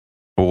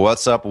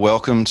What's up?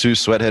 Welcome to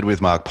Sweathead with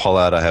Mark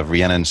Pollard. I have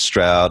Rhiannon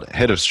Stroud,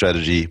 Head of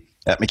Strategy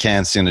at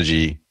McCann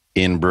Synergy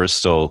in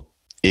Bristol,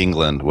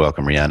 England.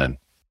 Welcome, Rhiannon.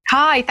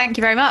 Hi, thank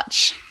you very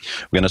much.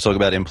 We're going to talk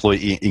about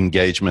employee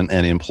engagement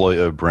and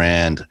employer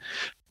brand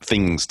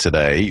things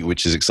today,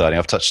 which is exciting.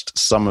 I've touched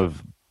some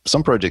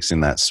projects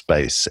in that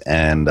space,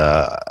 and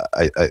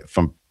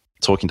from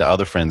talking to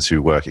other friends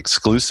who work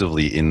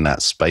exclusively in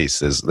that space,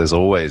 there's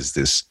always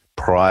this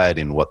pride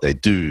in what they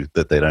do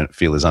that they don't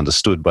feel is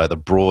understood by the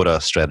broader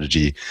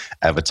strategy,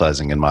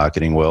 advertising, and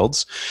marketing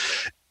worlds.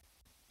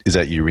 Is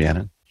that you,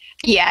 Rhiannon?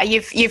 Yeah,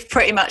 you've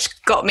pretty much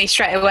got me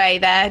straight away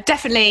there.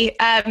 Definitely.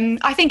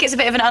 I think it's a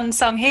bit of an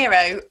unsung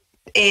hero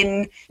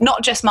in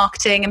not just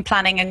marketing and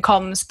planning and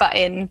comms, but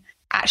in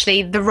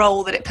actually the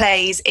role that it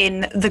plays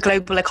in the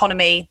global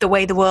economy, the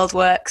way the world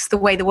works, the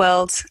way the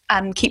world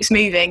keeps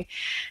moving.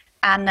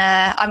 And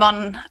I'm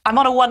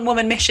on a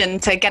one-woman mission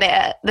to get it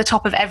at the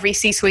top of every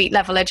C-suite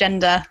level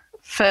agenda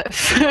for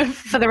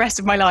the rest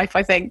of my life,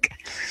 I think.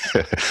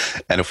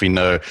 And if we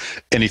know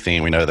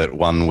anything, we know that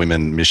one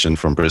women mission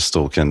from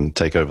Bristol can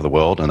take over the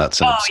world, and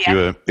that's an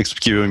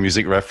obscure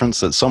music reference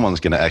that someone's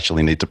going to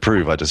actually need to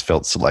prove. I just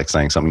felt like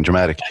saying something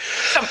dramatic.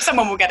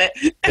 Someone will get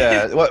it.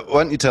 Yeah. Why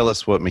don't you tell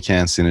us what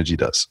McCann Synergy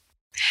does?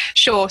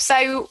 Sure.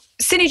 So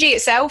Synergy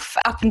itself,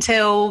 up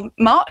until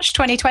March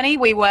 2020,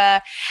 we were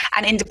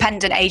an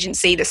independent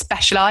agency that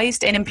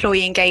specialised in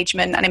employee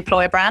engagement and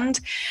employer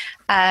brand.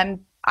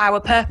 Our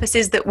purpose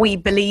is that we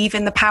believe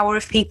in the power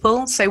of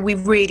people. So we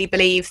really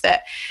believe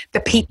that the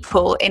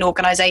people in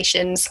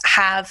organisations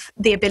have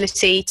the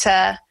ability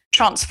to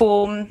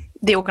transform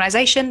the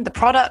organisation, the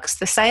products,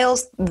 the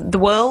sales, the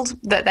world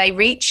that they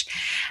reach,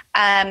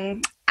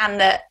 and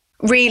that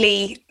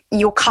really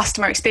your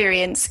customer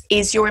experience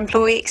is your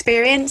employee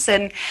experience.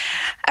 And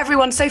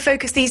everyone's so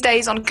focused these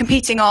days on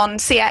competing on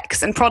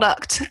CX and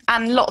product,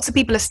 and lots of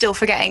people are still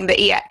forgetting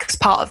the EX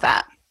part of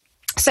that.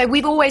 So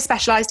we've always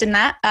specialised in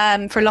that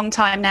for a long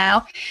time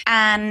now.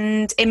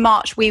 And in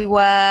March, we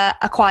were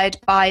acquired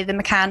by the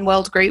McCann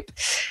World Group.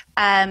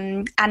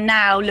 And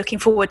now looking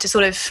forward to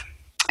sort of,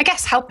 I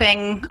guess,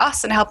 helping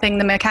us and helping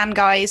the McCann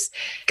guys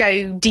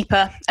go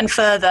deeper and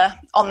further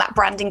on that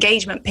brand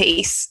engagement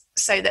piece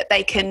so that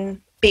they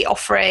can be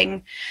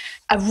offering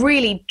a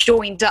really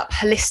joined up,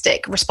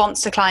 holistic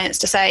response to clients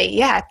to say,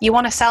 yeah, you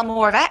want to sell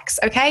more of X?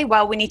 Okay,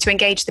 well, we need to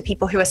engage the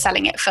people who are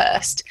selling it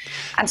first,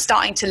 and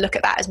starting to look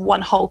at that as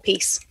one whole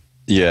piece.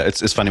 Yeah,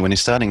 it's funny when you're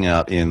starting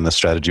out in the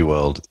strategy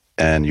world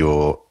and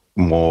you're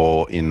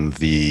more in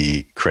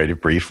the creative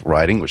brief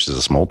writing, which is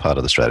a small part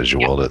of the strategy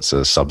world. It's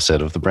a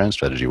subset of the brand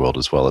strategy world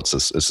as well. It's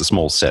a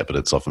small set, but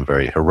it's often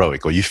very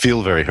heroic, or you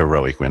feel very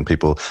heroic when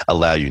people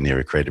allow you near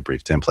a creative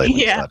brief template when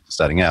you're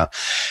starting out.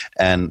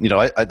 And,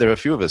 there are a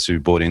few of us who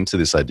bought into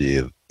this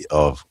idea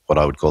of what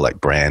I would call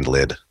like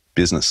brand-led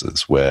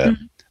businesses, where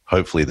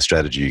hopefully the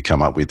strategy you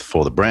come up with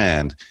for the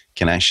brand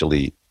can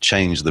actually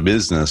change the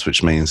business,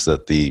 which means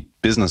that the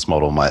business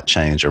model might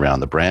change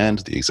around the brand.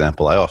 The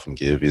example I often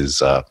give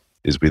is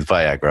with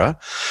Viagra.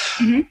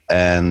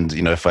 And,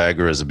 if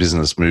Viagra as a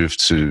business moved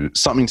to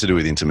something to do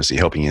with intimacy,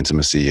 helping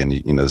intimacy, and,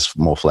 there's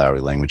more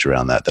flowery language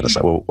around that, I say,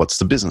 well, what's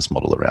the business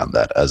model around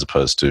that, as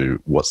opposed to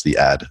what's the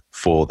ad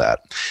for that?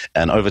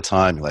 And over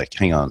time, you're like,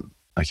 hang on,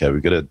 okay,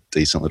 we've got a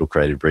decent little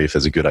creative brief.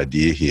 There's a good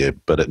idea here,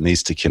 but it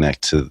needs to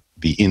connect to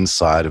the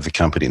inside of the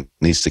company. It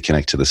needs to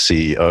connect to the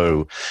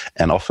CEO.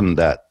 And often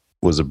that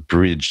was a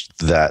bridge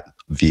that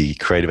the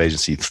creative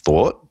agency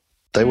thought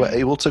they were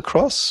able to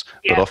cross,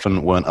 but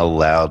often weren't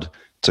allowed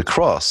to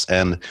cross.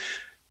 And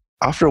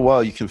after a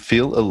while, you can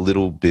feel a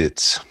little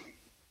bit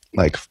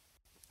like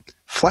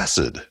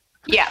flaccid.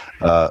 Yeah.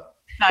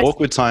 Nice.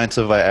 Awkward tie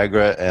into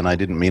Viagra, and I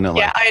didn't mean it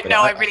like that.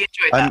 I really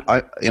enjoyed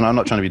that. I'm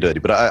not trying to be dirty,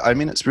 but I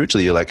mean it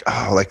spiritually. You're like,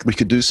 we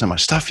could do so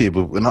much stuff here,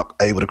 but we're not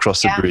able to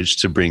cross the bridge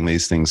to bring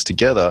these things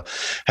together.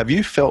 Have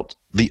you felt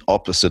the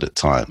opposite at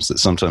times, that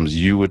sometimes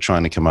you were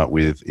trying to come up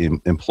with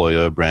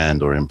employer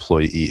brand or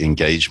employee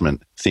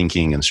engagement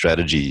thinking and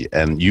strategy,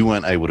 and you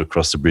weren't able to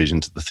cross the bridge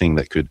into the thing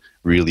that could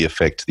really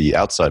affect the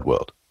outside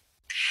world?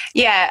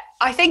 Yeah,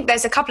 I think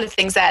there's a couple of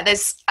things there.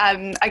 There's,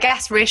 I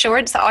guess,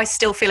 reassurance that I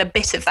still feel a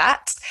bit of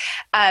that,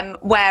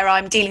 where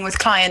I'm dealing with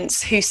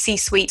clients whose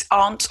C-suite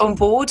aren't on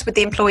board with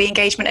the employee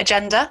engagement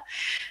agenda.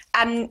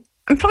 And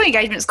employee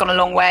engagement's gone a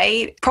long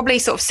way. Probably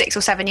sort of 6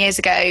 or 7 years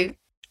ago,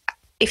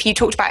 if you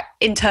talked about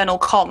internal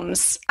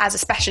comms as a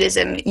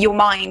specialism, your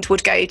mind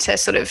would go to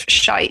sort of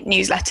shite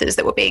newsletters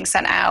that were being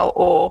sent out,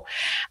 or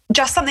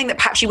just something that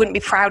perhaps you wouldn't be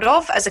proud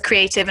of as a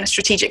creative and a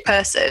strategic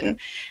person.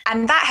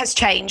 And that has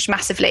changed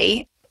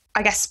massively.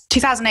 I guess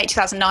 2008,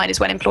 2009 is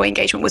when employee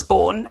engagement was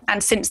born.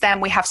 And since then,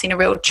 we have seen a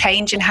real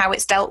change in how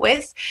it's dealt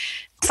with.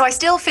 So I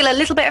still feel a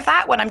little bit of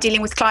that when I'm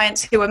dealing with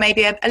clients who are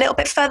maybe a little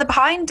bit further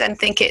behind and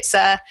think it's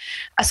a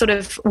sort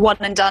of one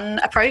and done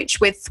approach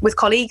with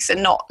colleagues,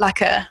 and not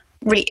like a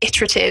really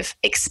iterative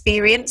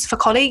experience for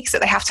colleagues that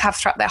they have to have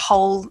throughout their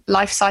whole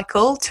life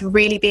cycle to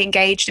really be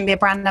engaged and be a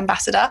brand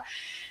ambassador.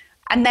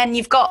 And then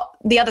you've got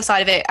the other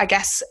side of it, I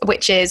guess,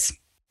 which is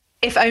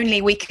if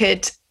only we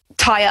could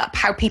tie up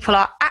how people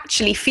are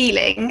actually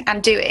feeling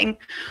and doing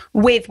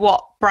with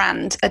what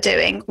brand are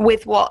doing,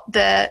 with what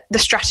the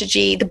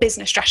strategy, the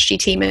business strategy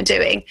team are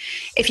doing.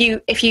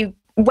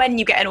 When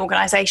you get an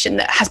organization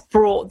that has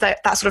brought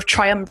that sort of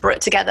triumvirate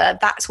together,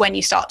 that's when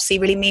you start to see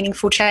really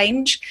meaningful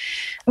change,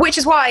 which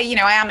is why,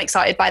 I am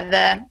excited by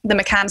the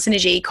McCann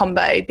Synergy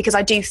combo, because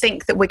I do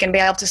think that we're going to be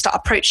able to start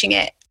approaching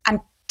it and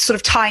sort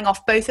of tying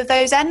off both of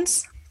those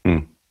ends.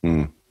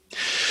 Mm-hmm.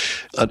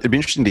 It'd be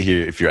interesting to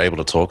hear if you're able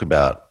to talk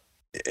about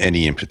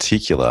any in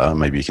particular.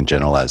 Maybe you can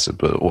generalize it,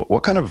 but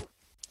what kind of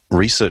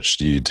research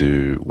do you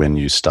do when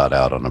you start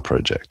out on a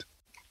project?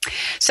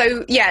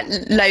 So yeah,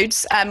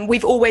 loads.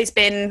 We've always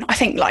been, I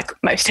think like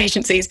most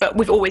agencies, but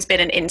we've always been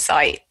an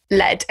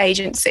insight-led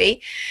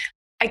agency.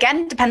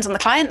 Again, depends on the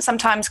client.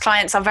 Sometimes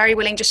clients are very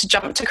willing just to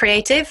jump to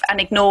creative and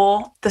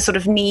ignore the sort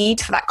of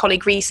need for that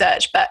colleague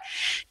research. But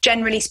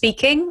generally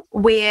speaking,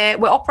 we're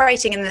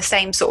operating in the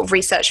same sort of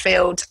research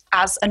field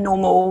as a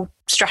normal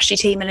strategy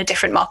team in a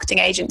different marketing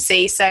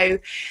agency. So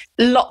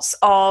lots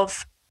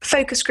of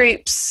focus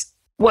groups,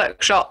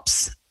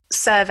 workshops,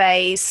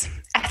 surveys,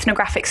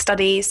 ethnographic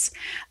studies,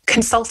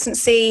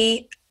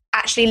 consultancy,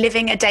 actually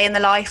living a day in the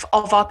life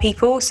of our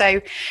people.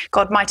 So,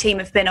 God, my team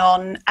have been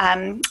on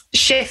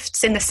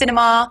shifts in the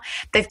cinema.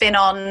 They've been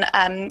on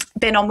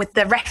with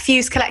the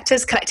refuse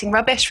collectors, collecting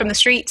rubbish from the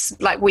streets.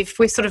 Like we've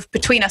sort of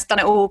between us done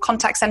it all.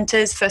 Contact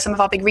centres for some of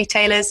our big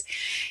retailers.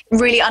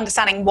 Really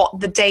understanding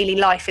what the daily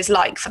life is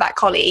like for that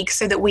colleague,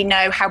 so that we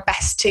know how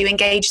best to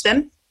engage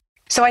them.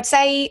 So I'd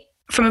say,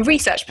 from a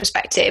research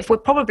perspective, we're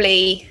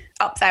probably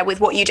up there with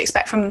what you'd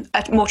expect from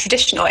a more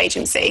traditional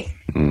agency.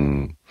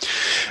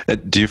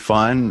 Do you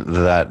find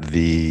that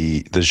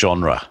the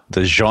genre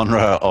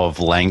of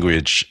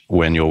language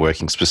when you're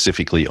working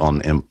specifically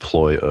on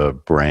employer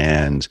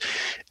brand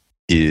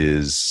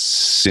is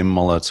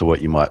similar to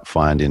what you might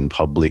find in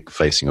public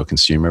facing or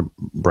consumer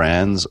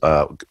brands?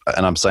 And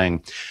I'm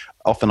saying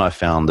often I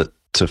found that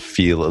to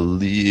feel a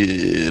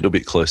little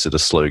bit closer to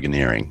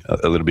sloganeering,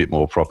 a little bit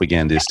more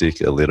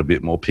propagandistic, a little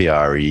bit more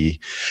PR-y,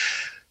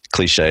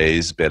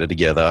 cliches, better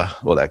together,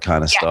 all that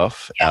kind of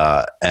stuff.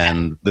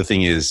 And the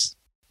thing is,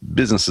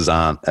 businesses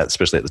aren't,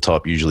 especially at the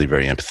top, usually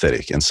very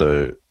empathetic. And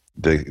so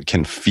they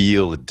can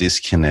feel a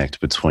disconnect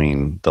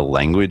between the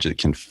language. It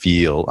can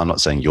feel, I'm not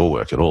saying your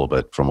work at all,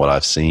 but from what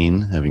I've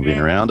seen, having been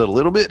around it a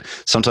little bit,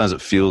 sometimes it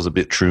feels a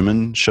bit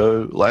Truman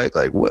Show like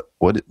what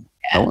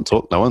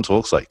no one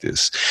talks like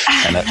this.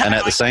 And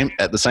at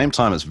the same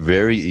time, it's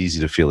very easy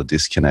to feel a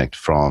disconnect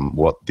from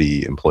what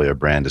the employer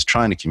brand is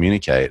trying to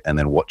communicate, and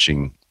then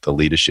watching the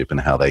leadership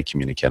and how they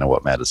communicate and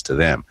what matters to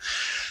them.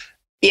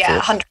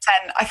 Yeah, 100%.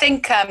 I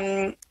think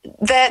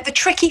the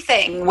tricky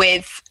thing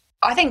with,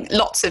 I think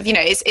lots of,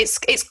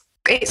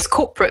 it's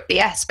corporate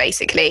BS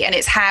basically, and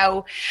it's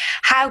how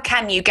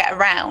can you get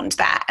around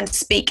that and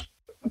speak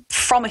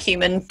from a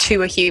human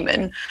to a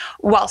human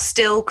while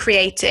still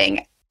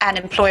creating an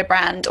employer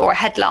brand or a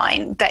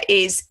headline that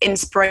is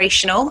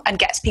inspirational and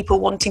gets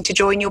people wanting to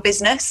join your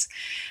business.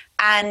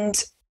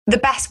 And the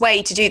best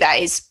way to do that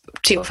is,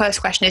 to your first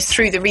question, is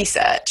through the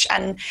research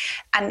and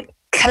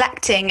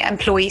collecting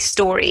employee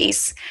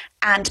stories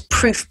and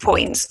proof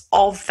points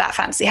of that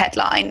fancy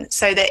headline,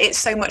 so that it's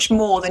so much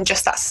more than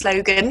just that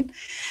slogan.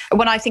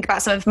 When I think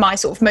about some of my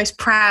sort of most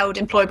proud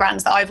employer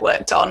brands that I've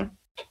worked on,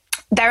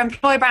 they're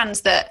employer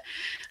brands that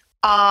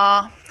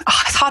are,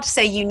 it's hard to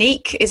say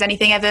unique. Is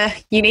anything ever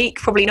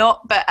unique? Probably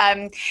not, but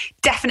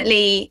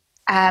definitely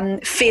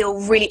feel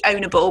really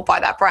ownable by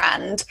that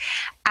brand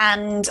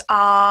and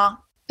are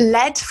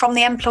led from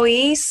the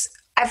employees.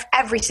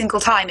 Every single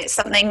time. It's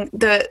something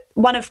that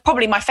one of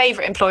probably my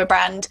favorite employer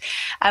brand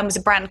was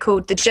a brand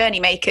called the Journey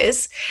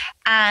Makers,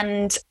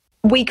 and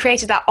we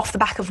created that off the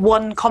back of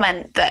one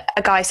comment that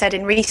a guy said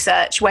in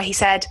research, where he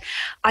said,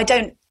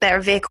 they're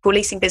a vehicle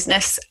leasing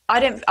business, I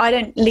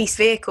don't lease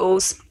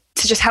vehicles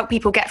to just help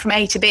people get from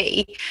A to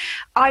B.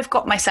 I've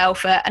got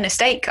myself an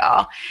estate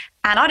car,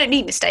 and I don't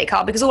need an estate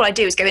car because all I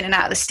do is go in and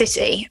out of the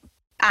city.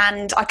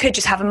 And I could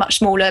just have a much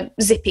smaller,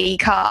 zippy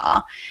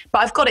car.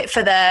 But I've got it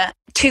for the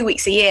 2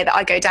 weeks a year that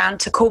I go down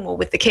to Cornwall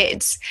with the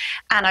kids.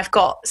 And I've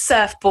got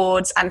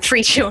surfboards and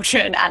 3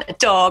 children and a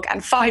dog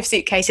and 5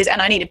 suitcases,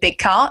 and I need a big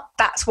car.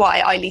 That's why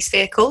I lease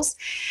vehicles.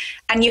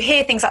 And you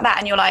hear things like that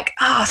and you're like,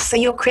 so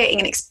you're creating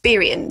an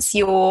experience.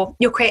 You're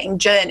creating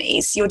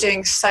journeys. You're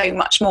doing so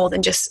much more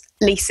than just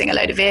leasing a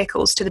load of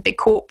vehicles to the big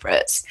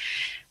corporates.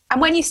 And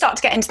when you start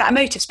to get into that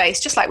emotive space,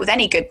 just like with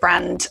any good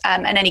brand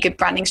and any good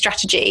branding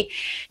strategy,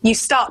 you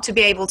start to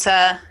be able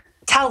to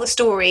tell the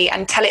story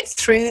and tell it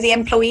through the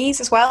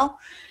employees as well.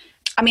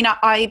 I mean,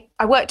 I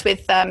worked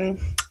with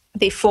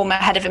the former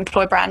head of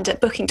employer brand at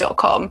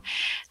Booking.com,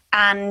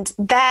 and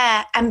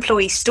their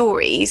employee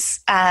stories,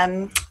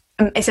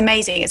 it's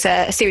amazing. It's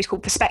a series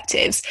called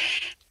Perspectives.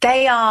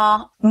 They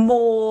are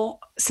more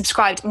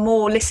subscribed,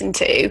 more listened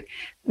to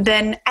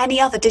than any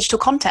other digital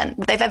content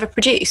that they've ever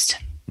produced.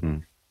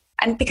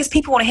 And because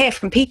people want to hear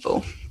from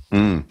people.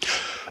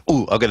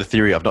 Oh, I've got a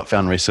theory. I've not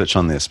found research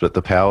on this, but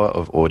the power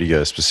of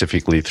audio,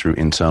 specifically through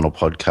internal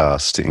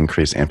podcasts, to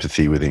increase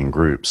empathy within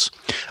groups,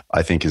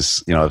 I think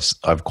is,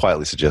 I've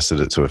quietly suggested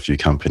it to a few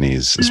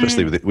companies,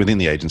 especially within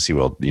the agency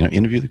world.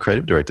 Interview the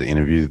creative director,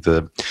 interview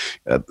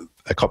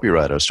a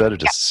copywriter, a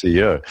strategist,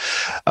 CEO.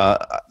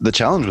 The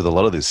challenge with a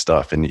lot of this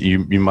stuff, and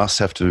you must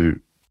have to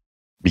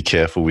be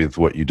careful with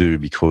what you do,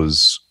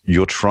 because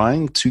you're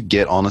trying to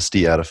get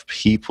honesty out of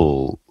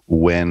people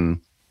when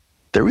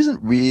there isn't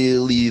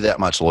really that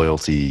much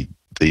loyalty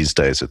these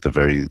days, at the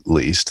very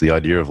least. The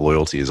idea of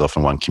loyalty is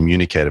often one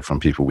communicated from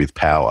people with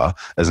power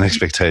as an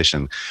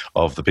expectation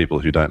of the people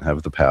who don't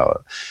have the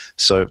power.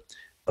 So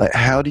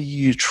how do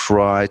you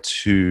try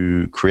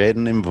to create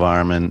an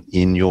environment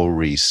in your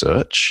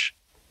research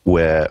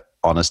where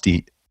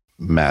honesty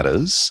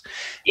matters?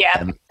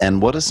 Yeah.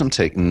 And what are some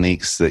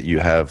techniques that you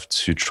have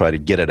to try to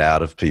get it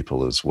out of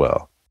people as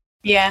well?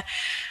 Yeah.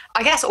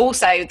 I guess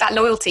also that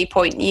loyalty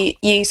point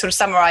you sort of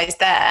summarised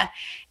there,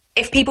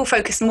 if people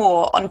focus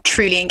more on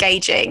truly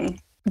engaging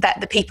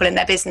the people in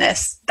their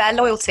business, their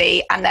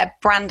loyalty and their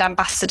brand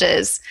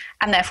ambassadors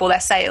and therefore their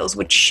sales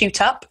would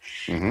shoot up.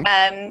 Mm-hmm.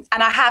 And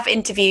I have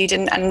interviewed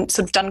and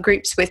sort of done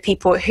groups with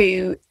people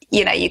who,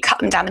 you cut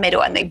them down the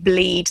middle and they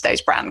bleed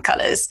those brand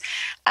colours.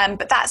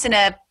 But that's in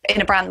a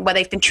brand where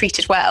they've been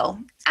treated well,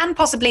 and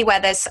possibly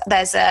where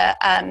there's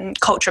a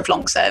culture of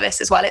long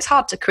service as well. It's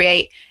hard to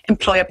create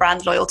employer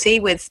brand loyalty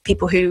with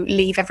people who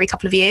leave every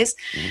couple of years.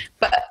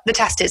 But the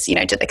test is, do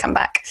they come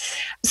back?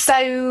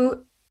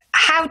 So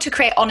how to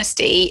create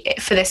honesty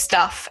for this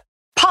stuff?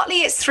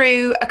 Partly it's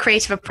through a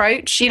creative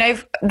approach.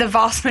 The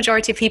vast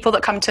majority of people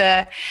that come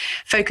to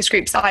focus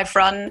groups that I've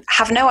run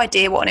have no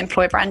idea what an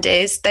employer brand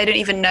is. They don't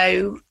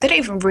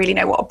even really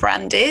know what a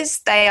brand is.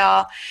 They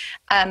are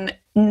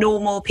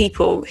normal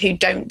people who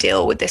don't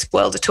deal with this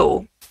world at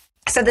all.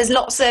 So there's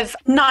lots of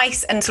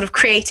nice and sort of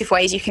creative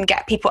ways you can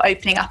get people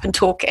opening up and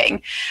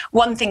talking.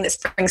 One thing that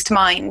springs to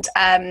mind,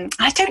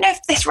 I don't know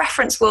if this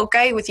reference will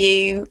go with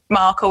you,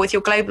 Mark, or with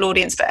your global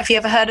audience, but have you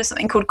ever heard of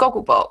something called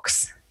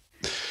Gogglebox?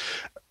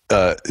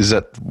 Is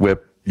that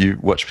where you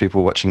watch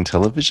people watching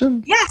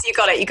television? Yes, you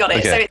got it.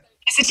 Okay. So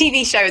it's a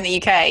TV show in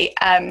the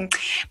UK.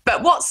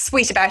 But what's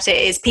sweet about it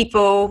is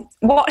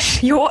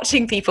you're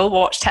watching people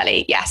watch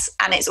telly, yes,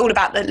 and it's all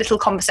about the little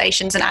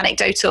conversations and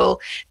anecdotal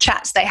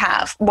chats they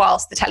have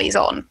whilst the telly's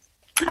on.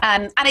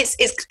 And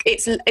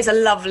it's a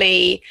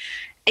lovely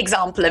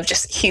example of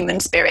just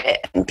human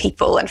spirit and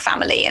people and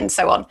family and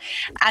so on.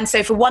 And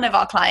so for one of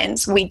our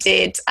clients, we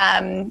did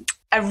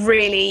a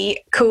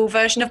really cool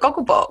version of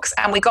Gogglebox,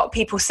 and we got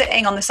people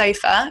sitting on the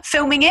sofa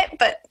filming it,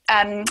 but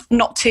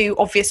not too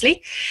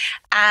obviously.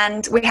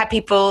 And we had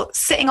people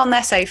sitting on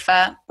their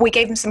sofa. We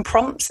gave them some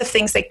prompts of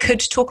things they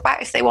could talk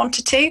about if they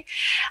wanted to,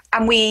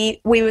 and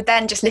we would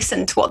then just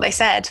listen to what they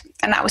said.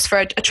 And that was for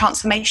a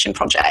transformation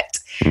project,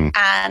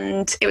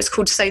 and it was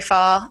called So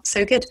Far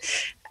So Good.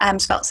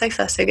 Spelt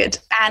sofa, so good.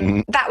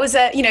 And that was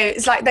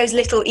it's like those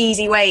little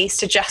easy ways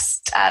to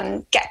just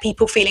get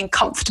people feeling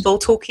comfortable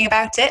talking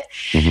about it.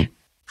 Mm-hmm.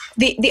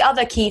 The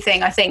other key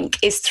thing, I think,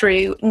 is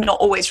through not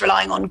always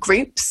relying on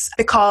groups,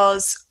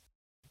 because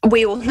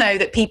we all know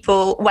that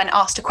people, when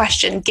asked a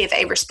question, give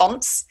a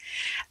response,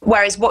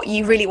 whereas what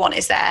you really want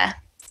is their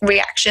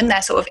reaction,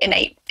 their sort of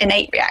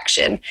innate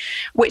reaction,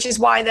 which is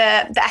why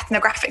the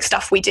ethnographic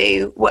stuff we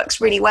do works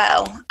really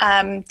well.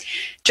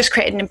 Just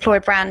created an employer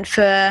brand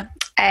for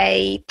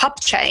a pub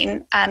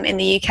chain in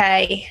the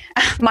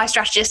UK. My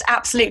strategist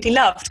absolutely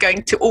loved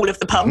going to all of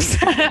the pubs,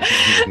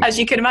 as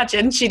you can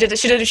imagine. She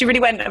really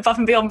went above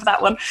and beyond for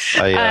that one.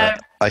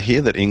 I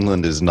hear that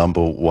England is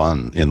number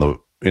one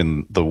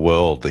in the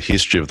world, the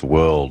history of the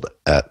world,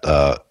 at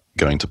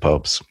going to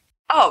pubs.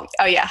 Oh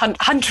yeah,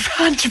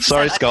 100%.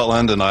 Sorry,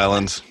 Scotland and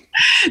Ireland.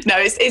 No,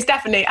 it's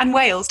definitely, and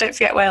Wales. Don't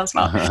forget Wales,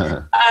 Mark.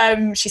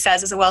 She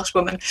says, as a Welsh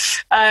woman.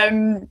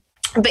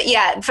 But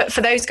yeah, for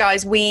those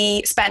guys,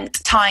 we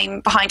spent time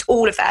behind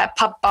all of their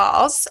pub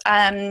bars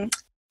and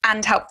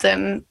helped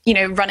them,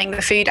 running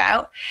the food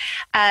out,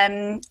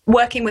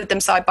 working with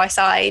them side by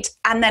side,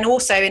 and then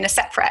also in a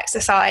separate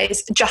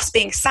exercise, just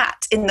being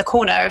sat in the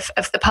corner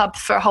of the pub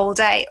for a whole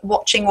day,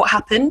 watching what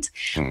happened,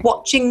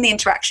 watching the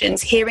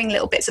interactions, hearing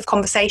little bits of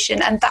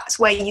conversation, and that's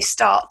where you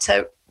start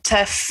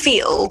to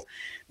feel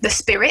the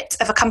spirit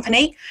of a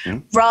company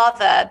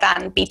rather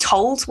than be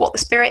told what the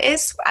spirit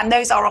is. And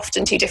those are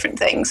often two different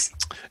things.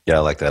 Yeah, I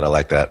like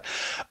that.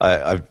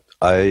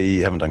 I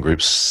haven't done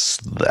groups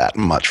that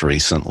much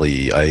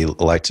recently. I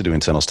like to do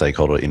internal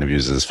stakeholder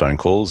interviews as phone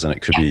calls, and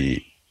it could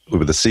be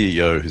with the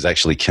CEO who's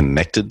actually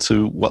connected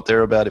to what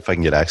they're about. If I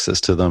can get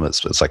access to them,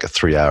 it's like a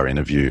 3-hour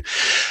interview.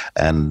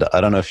 And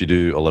I don't know if you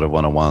do a lot of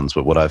one-on-ones,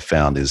 but what I've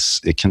found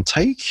is it can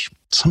take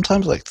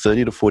sometimes like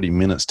 30 to 40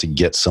 minutes to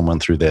get someone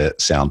through their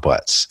sound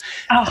bites.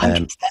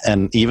 Oh,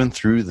 and even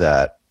through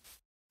that,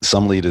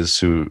 some leaders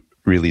who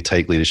really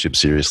take leadership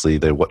seriously,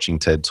 they're watching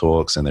TED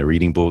Talks and they're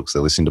reading books,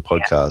 they're listening to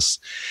podcasts,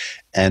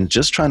 and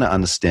just trying to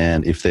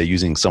understand if they're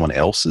using someone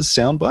else's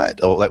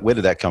soundbite, or like, where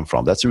did that come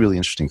from? That's a really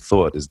interesting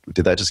thought.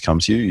 Did that just come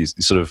to you? You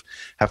sort of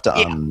have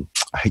to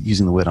I hate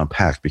using the word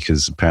unpack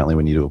because apparently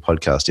when you do a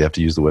podcast, you have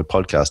to use the word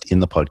podcast in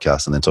the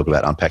podcast and then talk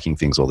about unpacking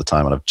things all the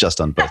time. And I've just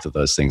done both of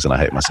those things and I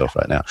hate myself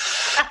right now.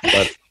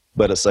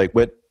 But it's like,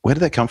 where did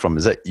that come from?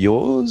 Is that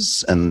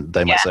yours? And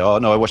they might say, oh,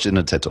 no, I watched it in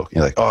a TED Talk.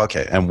 You're like, oh,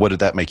 okay. And what did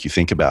that make you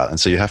think about? And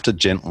so you have to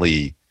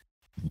gently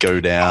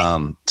go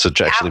down to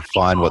actually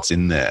find what's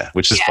in there,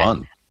 which is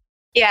fun.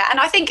 Yeah, and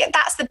I think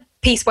that's the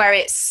piece where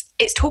it's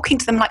talking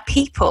to them like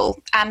people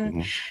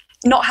and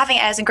not having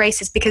airs and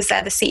graces because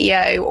they're the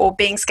CEO or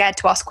being scared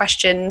to ask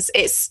questions.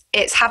 It's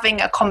having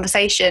a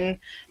conversation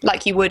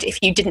like you would if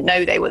you didn't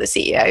know they were the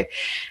CEO.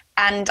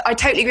 And I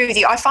totally agree with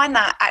you. I find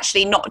that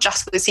actually not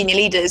just with senior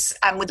leaders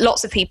and with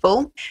lots of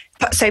people.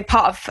 So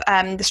part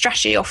of the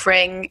strategy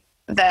offering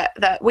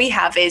that we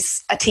have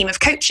is a team of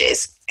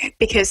coaches,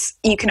 because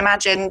you can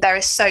imagine there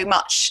is so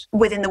much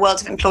within the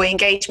world of employee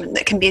engagement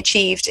that can be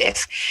achieved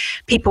if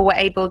people were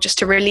able just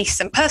to release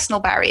some personal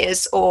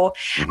barriers, or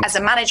as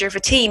a manager of a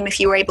team, if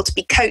you were able to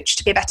be coached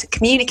to be a better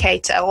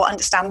communicator or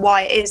understand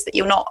why it is that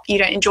you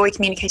don't enjoy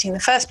communicating in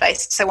the first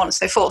place, so on and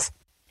so forth.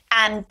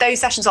 And those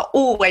sessions are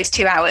always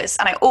 2 hours.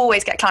 And I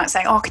always get clients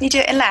saying, oh, can you do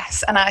it in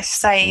less? And I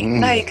say,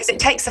 no, because it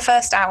takes the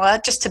first hour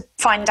just to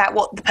find out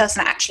what the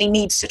person actually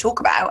needs to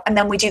talk about. And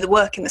then we do the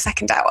work in the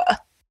second hour.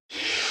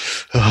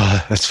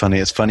 Oh, that's funny.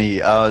 It's funny.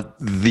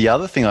 The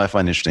other thing I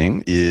find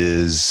interesting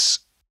is,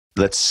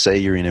 let's say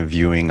you're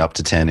interviewing up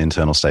to 10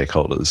 internal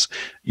stakeholders.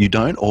 You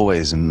don't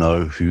always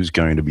know who's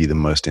going to be the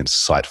most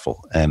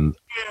insightful. And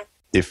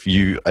if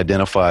you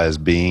identify as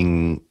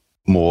being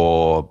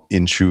more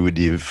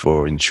intuitive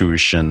or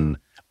intuition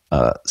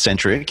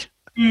centric,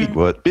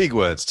 big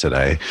words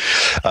today.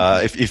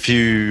 If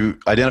you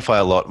identify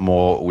a lot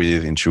more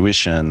with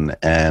intuition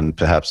and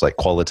perhaps like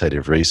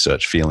qualitative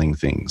research, feeling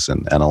things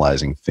and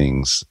analyzing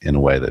things in a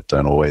way that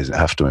don't always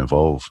have to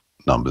involve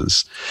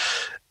numbers,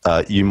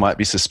 you might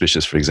be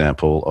suspicious, for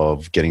example,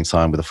 of getting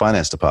time with a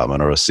finance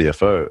department or a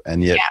CFO.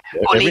 And yet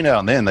every now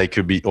and then they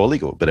could be, or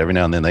legal, but every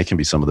now and then they can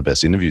be some of the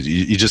best interviews.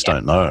 You just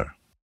don't know.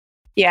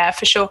 Yeah,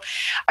 for sure.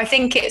 I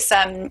think it's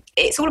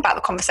all about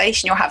the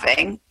conversation you're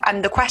having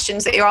and the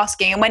questions that you're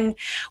asking. And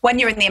when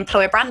you're in the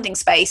employer branding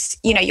space,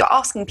 you're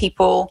asking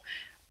people,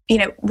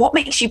 what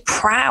makes you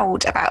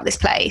proud about this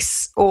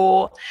place?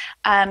 Or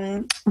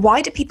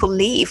why do people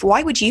leave?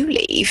 Why would you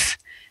leave?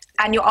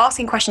 And you're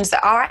asking questions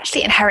that are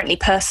actually inherently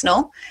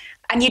personal.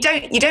 And you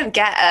don't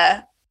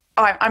get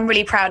I'm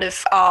really proud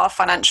of our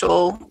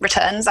financial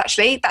returns,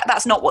 actually.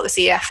 That's not what the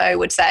CFO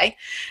would say,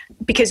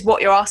 because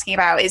what you're asking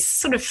about is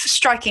sort of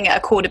striking at a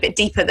chord a bit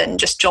deeper than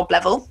just job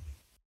level.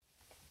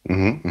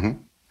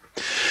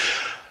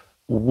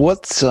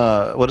 What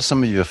are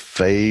some of your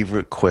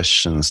favorite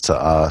questions to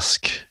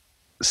ask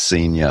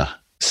senior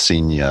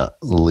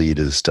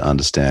leaders to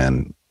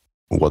understand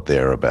what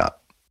they're about?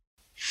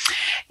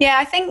 Yeah,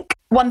 I think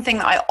one thing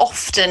that I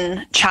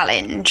often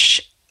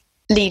challenge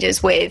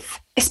leaders with,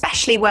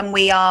 especially when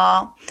we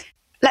are,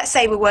 let's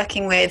say we're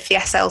working with the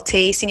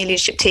SLT, senior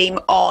leadership team,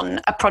 on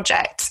a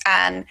project,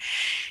 and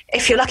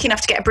if you're lucky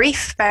enough to get a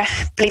brief,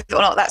 believe it or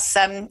not, that's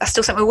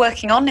still something we're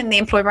working on in the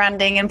employee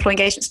branding and employee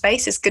engagement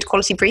space, is good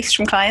quality briefs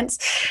from clients,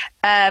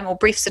 or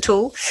briefs at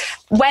all.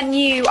 When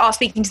you are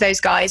speaking to those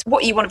guys,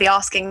 what you want to be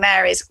asking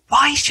there is,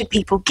 why should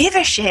people give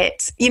a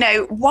shit?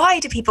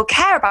 Why do people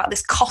care about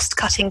this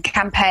cost-cutting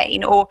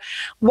campaign? Or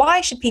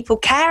why should people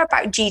care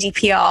about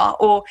GDPR?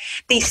 Or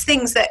these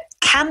things that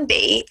can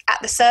be,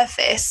 at the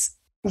surface,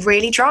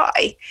 really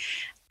dry.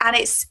 And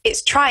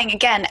it's trying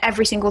again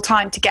every single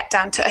time to get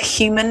down to a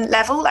human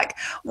level. Like,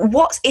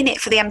 what's in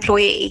it for the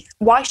employee?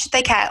 Why should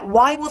they care?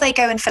 Why will they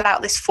go and fill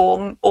out this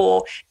form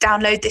or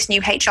download this new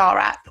HR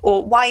app?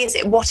 Or why is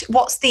it? What's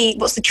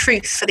the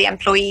truth for the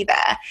employee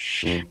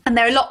there? And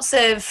there are lots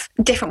of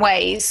different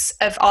ways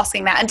of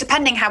asking that. And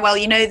depending how well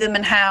you know them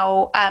and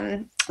how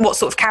what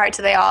sort of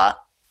character they are,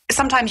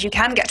 sometimes you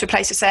can get to a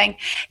place of saying,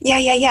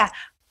 yeah.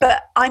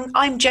 But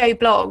I'm Joe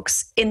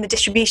Bloggs in the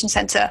distribution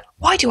center.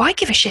 Why do I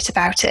give a shit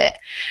about it?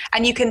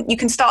 And you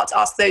can start to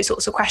ask those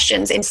sorts of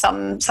questions in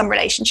some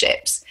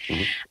relationships.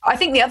 I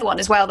think the other one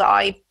as well that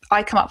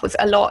I come up with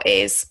a lot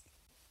is,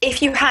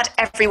 if you had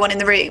everyone in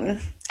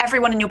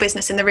your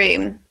business in the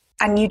room,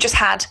 and you just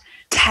had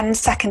 10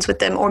 seconds with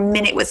them or a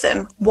minute with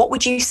them, what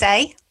would you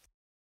say?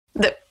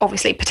 That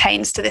obviously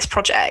pertains to this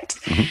project.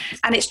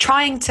 And it's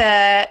trying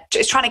to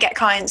get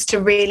clients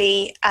to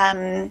really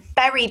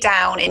bury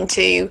down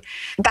into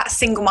that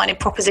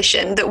single-minded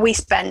proposition that we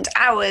spend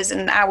hours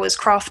and hours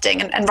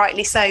crafting, and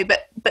rightly so,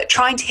 but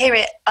trying to hear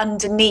it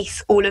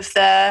underneath all of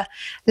the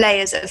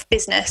layers of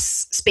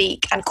business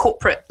speak and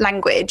corporate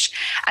language,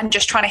 and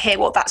just trying to hear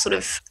what that sort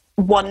of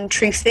one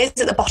truth is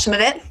at the bottom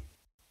of it.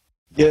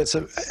 Yeah,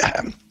 so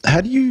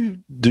how do you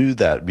do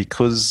that?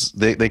 Because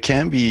there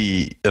can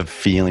be a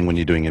feeling when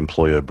you're doing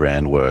employer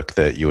brand work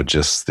that you're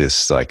just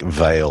this like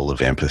veil of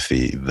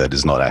empathy that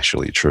is not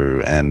actually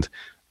true. And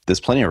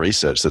there's plenty of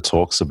research that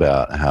talks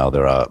about how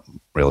there are,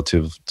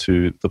 relative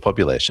to the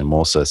population,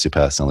 more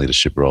sociopaths in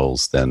leadership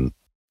roles than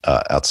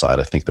outside.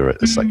 I think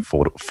it's like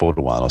 4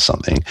 to 1 or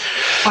something.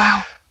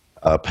 Wow.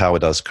 power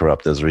does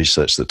corrupt. There's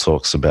research that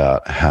talks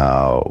about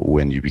how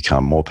when you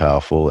become more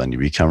powerful and you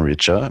become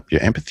richer,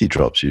 your empathy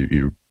drops.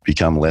 You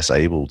become less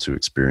able to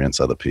experience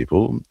other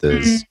people.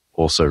 There's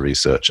also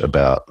research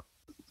about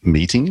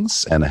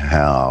meetings and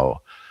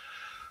how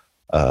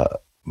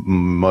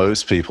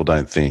most people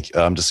don't think,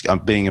 I'm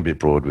being a bit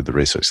broad with the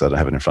research that I don't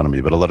have it in front of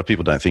me, but a lot of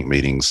people don't think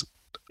meetings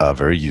are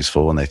very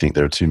useful, and they think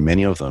there are too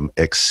many of them,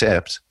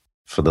 except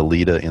for the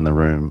leader in the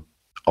room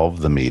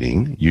of the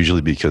meeting,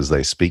 usually because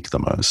they speak the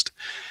most.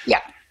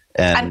 Yeah.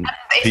 And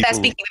if people, they're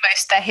speaking the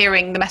most, they're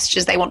hearing the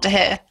messages they want to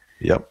hear.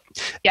 Yep.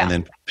 Yeah. And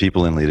then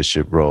people in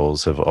leadership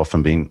roles have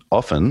often,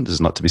 this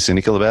is not to be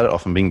cynical about it,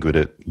 often been good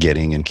at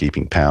getting and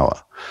keeping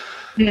power.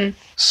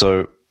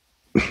 So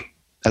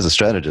as a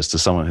strategist,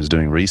 as someone who's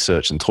doing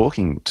research and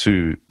talking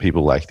to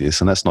people like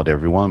this, and that's not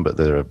everyone, but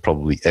there are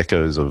probably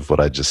echoes of what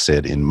I just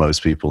said in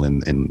most people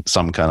in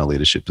some kind of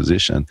leadership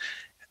position,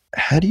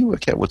 how do you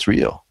work out what's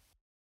real?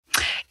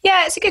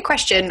 Yeah, it's a good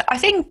question. I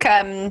think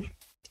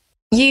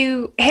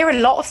you hear a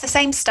lot of the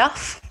same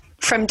stuff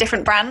from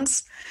different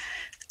brands.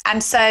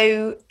 And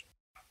so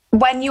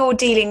when you're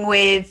dealing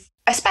with,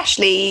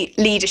 especially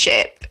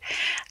leadership,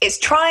 it's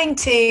trying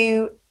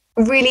to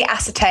really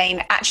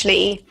ascertain,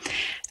 actually,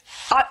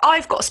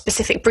 I've got a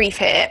specific brief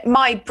here.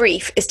 My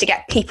brief is to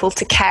get people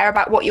to care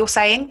about what you're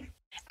saying.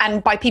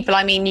 And by people,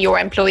 I mean your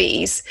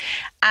employees.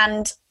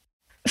 And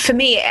for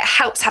me, it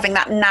helps having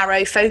that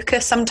narrow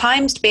focus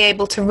sometimes to be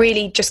able to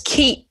really just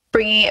keep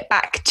bringing it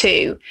back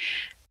to,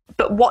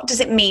 but what does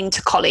it mean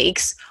to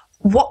colleagues?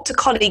 What do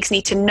colleagues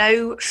need to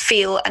know,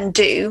 feel, and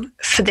do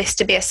for this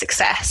to be a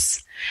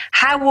success?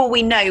 How will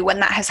we know when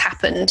that has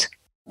happened?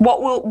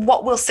 What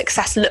will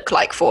success look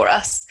like for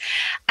us?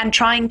 And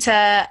trying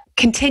to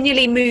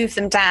continually move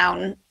them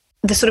down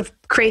the sort of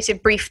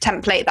creative brief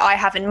template that I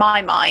have in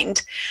my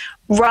mind,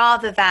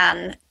 rather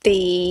than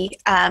the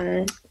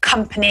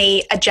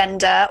company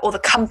agenda or the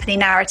company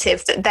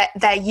narrative that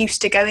they're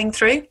used to going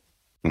through.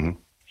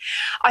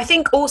 I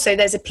think also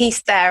there's a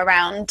piece there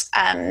around,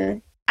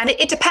 and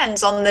it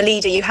depends on the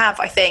leader you have,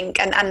 I think,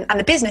 and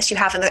the business you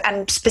have,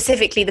 and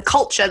specifically the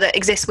culture that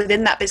exists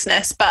within that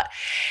business. But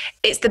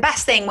it's the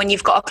best thing when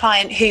you've got a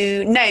client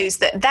who knows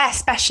that their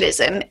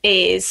specialism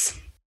is,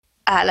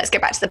 let's go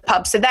back to the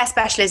pub. So their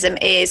specialism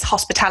is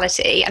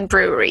hospitality and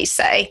breweries,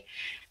 say.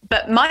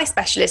 But my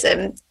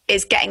specialism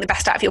is getting the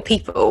best out of your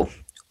people.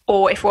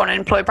 Or if we're on an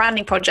employer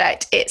branding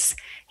project, it's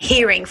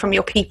hearing from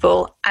your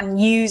people and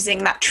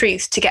using that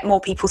truth to get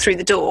more people through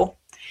the door.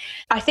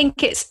 I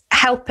think it's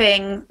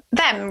helping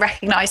them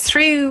recognize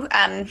through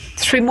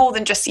more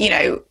than just,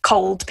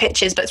 cold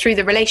pitches, but through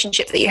the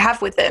relationship that you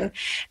have with them,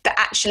 that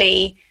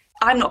actually,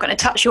 I'm not going to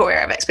touch your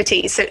area of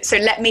expertise. So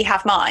let me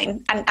have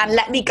mine and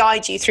let me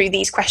guide you through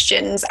these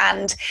questions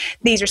and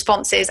these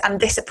responses and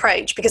this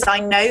approach, because I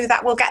know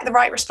that will get the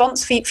right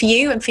response for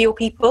you and for your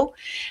people.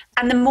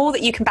 And the more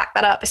that you can back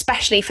that up,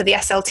 especially for the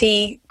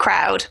SLT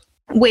crowd,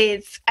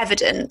 with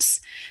evidence,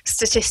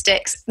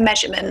 statistics,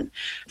 measurement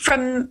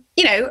from,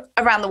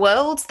 around the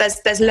world,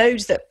 there's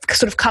loads that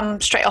sort of come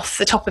straight off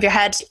the top of your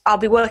head. I'll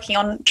be working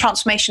on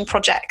transformation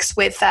projects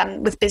with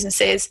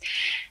businesses,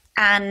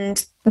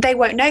 and they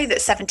won't know that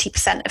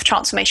 70% of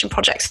transformation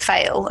projects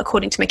fail,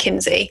 according to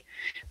McKinsey,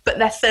 but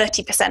they're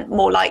 30%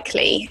 more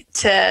likely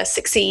to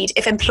succeed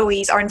if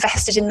employees are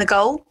invested in the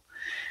goal.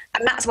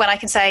 And that's when I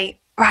can say,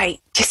 right,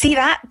 do you see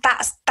that?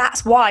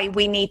 That's why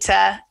we need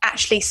to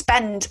actually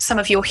spend some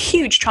of your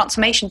huge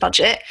transformation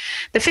budget,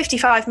 the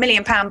 £55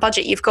 million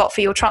budget you've got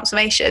for your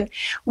transformation.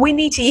 We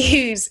need to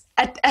use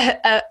a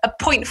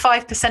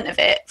 0.5% of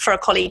it for a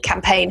colleague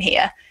campaign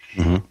here.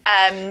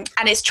 And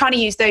it's trying to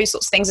use those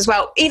sorts of things as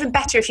well. Even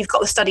better if you've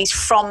got the studies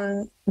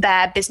from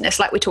their business,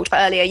 like we talked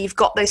about earlier. You've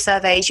got those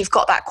surveys, you've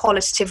got that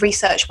qualitative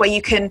research where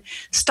you can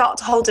start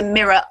to hold a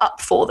mirror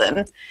up for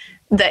them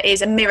that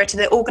is a mirror to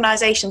the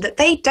organisation that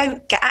they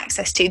don't get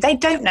access to. They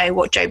don't know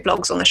what Joe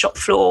Bloggs on the shop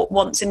floor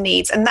wants and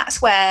needs. And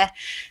that's where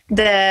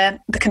the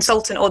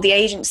consultant or the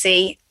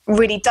agency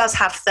really does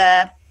have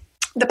the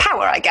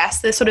power, I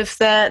guess, the sort of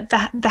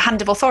the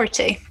hand of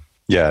authority.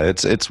 Yeah,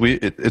 it's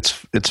weird.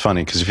 It's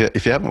funny because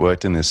if you haven't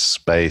worked in this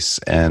space,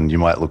 and you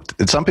might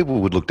some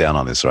people would look down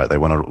on this, right? They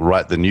want to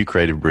write the new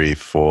creative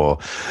brief for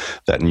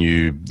that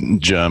new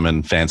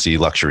German fancy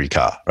luxury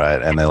car,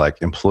 right? And they're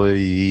like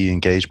employee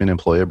engagement,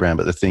 employer brand.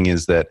 But the thing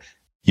is that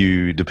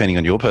you, depending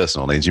on your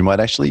personal needs, you might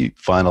actually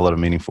find a lot of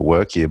meaningful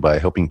work here by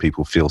helping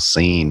people feel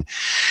seen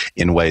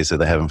in ways that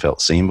they haven't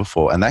felt seen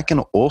before. And that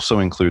can also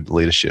include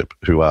leadership,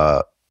 who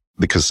are,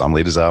 because some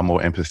leaders are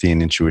more empathy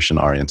and intuition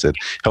oriented,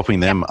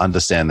 helping them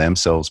understand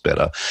themselves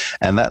better.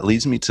 And that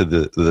leads me to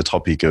the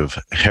topic of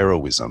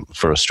heroism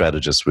for a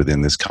strategist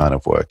within this kind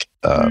of work.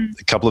 A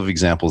couple of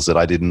examples that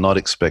I did not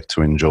expect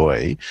to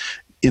enjoy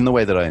in the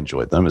way that I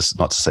enjoyed them, is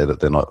not to say that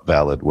they're not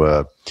valid,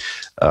 were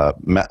a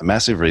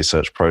massive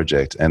research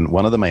project. And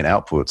one of the main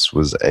outputs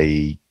was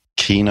a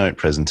keynote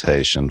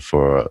presentation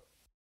for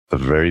a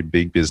very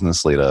big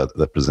business leader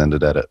that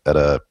presented at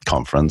a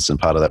conference, and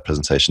part of that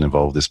presentation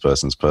involved this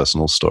person's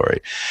personal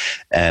story.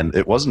 And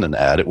it wasn't an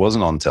ad, it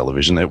wasn't on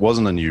television, it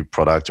wasn't a new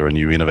product or a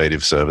new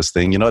innovative service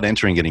thing. You're not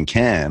entering it in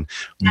Cannes,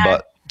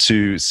 but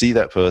to see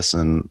that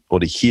person, or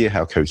to hear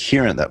how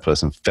coherent that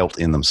person felt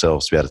in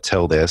themselves, to be able to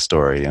tell their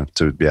story and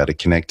to be able to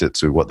connect it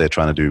to what they're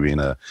trying to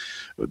do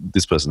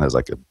this person has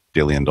like $1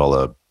 billion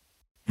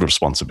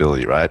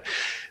responsibility, right?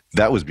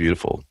 That was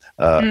beautiful.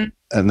 And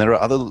there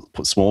are other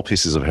small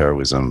pieces of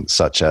heroism,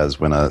 such as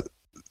when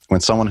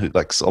someone who,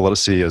 like a lot of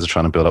CEOs are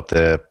trying to build up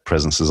their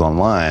presences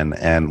online,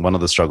 and one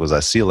of the struggles I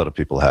see a lot of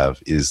people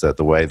have is that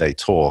the way they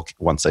talk,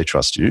 once they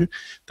trust you,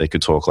 they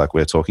could talk like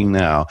we're talking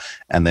now,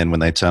 and then when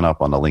they turn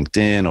up on a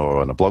LinkedIn or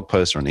on a blog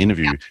post or an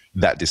interview,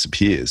 that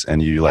disappears.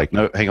 And you like,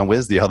 no, hang on,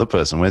 where's the other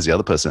person? Where's the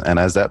other person? And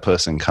as that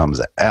person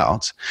comes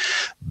out,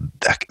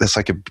 that's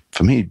like,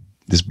 for me,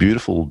 this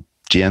beautiful,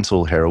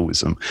 gentle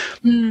heroism.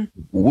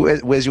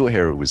 Where's your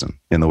heroism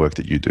in the work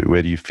that you do?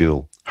 Where do you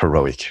feel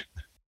heroic?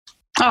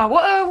 Oh,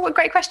 what a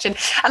great question.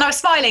 And I was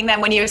smiling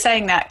then when you were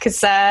saying that,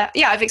 because,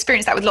 I've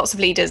experienced that with lots of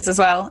leaders as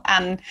well.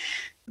 And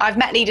I've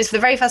met leaders for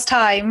the very first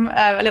time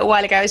a little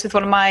while ago. I was with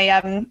one of my,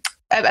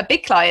 a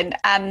big client,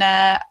 and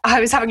I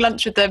was having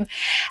lunch with them,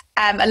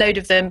 a load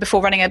of them,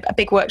 before running a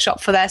big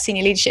workshop for their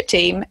senior leadership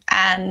team.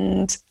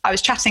 And I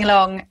was chatting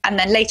along, and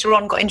then later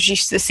on got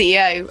introduced to the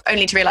CEO,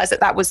 only to realise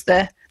that was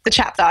the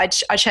chap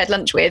that I'd shared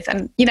lunch with,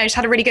 and, just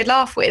had a really good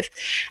laugh with.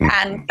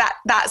 And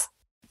that's,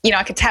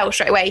 I could tell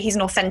straight away he's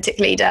an authentic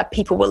leader.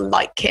 People will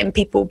like him.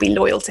 People will be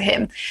loyal to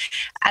him.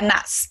 And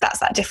that's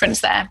that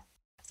difference there.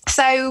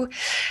 So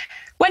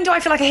when do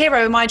I feel like a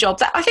hero in my job?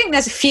 I think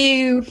there's a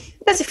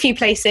few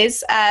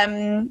places.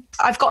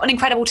 I've got an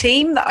incredible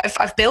team that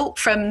I've built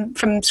from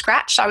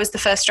scratch. I was the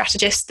first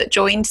strategist that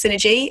joined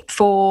Synergy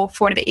 4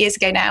 and a bit years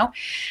ago now.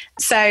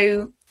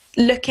 So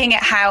looking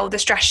at how the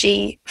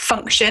strategy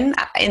function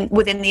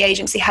within the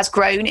agency has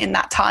grown in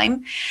that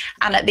time,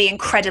 and at the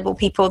incredible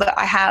people that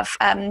I have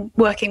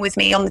working with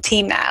me on the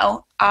team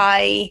now,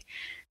 I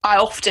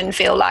often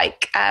feel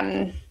like,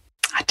 I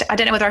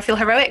don't know whether I feel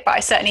heroic, but I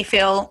certainly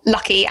feel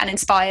lucky and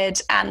inspired,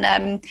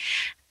 and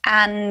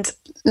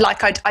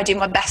like I do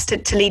my best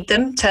to lead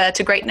them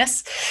to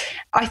greatness.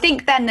 I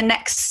think then the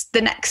next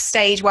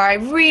stage where I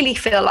really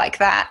feel like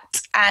that,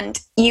 and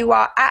you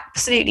are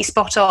absolutely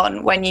spot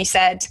on when you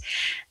said,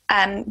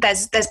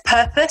 there's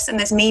purpose and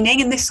there's meaning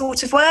in this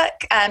sort of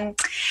work. I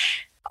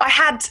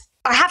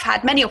have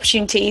had many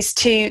opportunities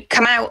to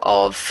come out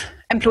of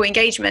employee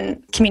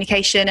engagement,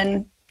 communication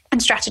and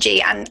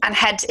strategy, and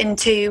head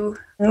into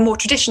more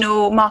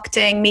traditional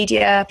marketing,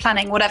 media,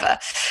 planning, whatever.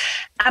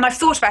 And I've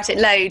thought about it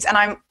loads, and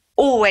I'm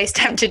always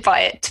tempted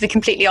by it, to be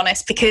completely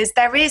honest, because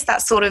there is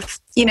that sort of,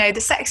 the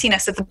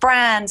sexiness of the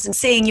brands, and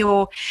seeing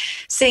your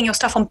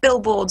stuff on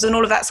billboards and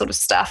all of that sort of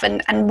stuff,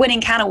 and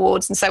winning Cannes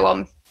Awards and so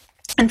on.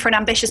 And for an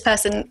ambitious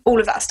person, all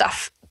of that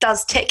stuff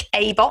does tick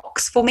a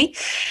box for me.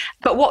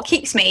 But what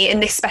keeps me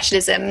in this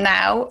specialism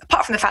now,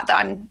 apart from the fact that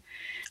I'm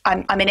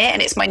in it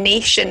and it's my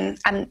niche, and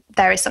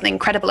there is something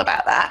incredible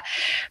about that,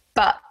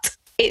 but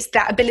it's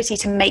that ability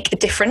to make a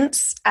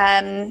difference,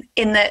 in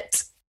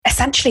that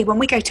essentially when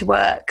we go to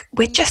work,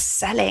 we're just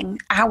selling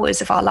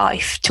hours of our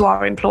life to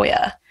our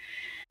employer.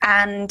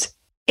 And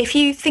if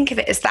you think of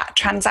it as that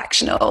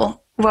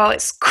transactional, well,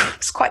 it's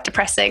quite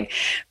depressing.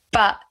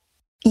 But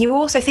you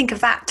also think of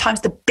that times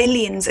the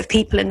billions of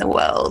people in the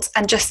world,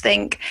 and just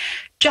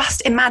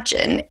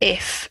imagine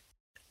if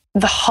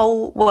the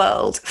whole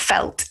world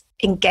felt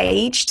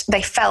engaged,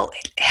 they felt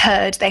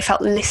heard, they felt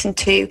listened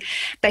to,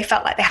 they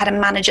felt like they had a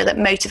manager that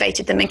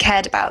motivated them and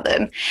cared about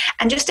them.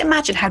 And just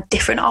imagine how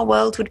different our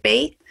world would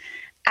be.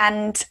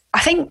 And I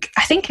think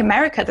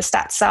America, the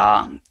stats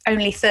are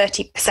only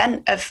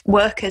 30% of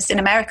workers in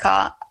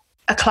America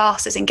are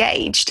classed as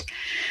engaged.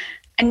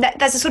 And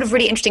there's a sort of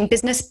really interesting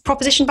business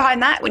proposition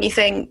behind that, when you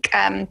think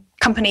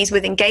companies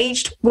with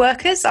engaged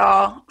workers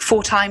are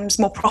 4 times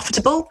more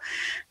profitable.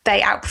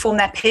 They outperform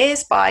their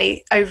peers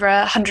by over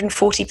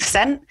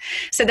 140%.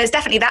 So there's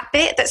definitely that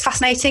bit that's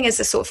fascinating as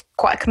a sort of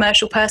quite a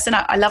commercial person.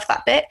 I love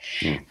that bit.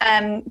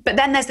 But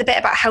then there's the bit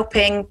about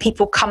helping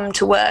people come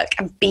to work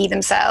and be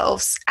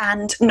themselves,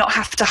 and not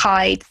have to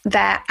hide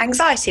their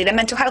anxiety, their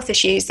mental health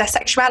issues, their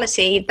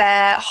sexuality,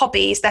 their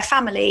hobbies, their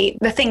family,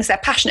 the things they're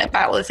passionate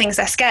about, or the things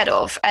they're scared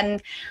of.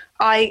 And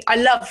I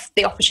love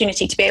the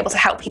opportunity to be able to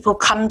help people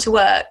come to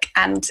work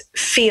and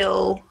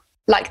feel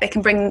like they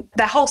can bring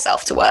their whole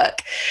self to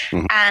work.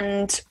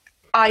 And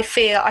I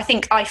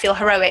think I feel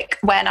heroic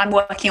when I'm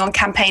working on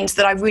campaigns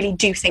that I really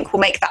do think will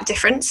make that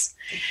difference.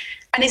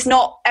 And it's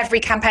not every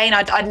campaign.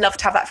 I'd love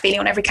to have that feeling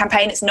on every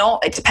campaign. It's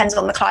not. It depends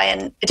on the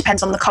client. It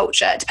depends on the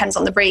culture. It depends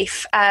on the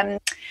brief.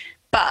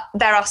 But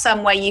there are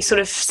some where you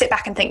sort of sit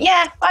back and think,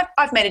 yeah,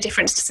 I've made a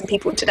difference to some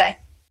people today.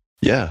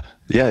 Yeah,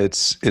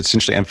 it's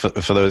interesting. And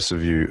for those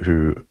of you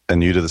who are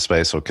new to the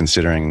space or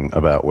considering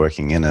about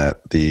working in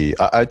it,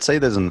 I'd say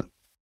there's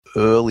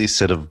early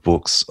set of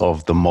books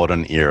of the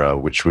modern era,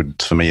 which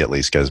would, for me at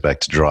least, goes back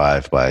to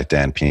Drive by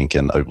Dan Pink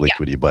and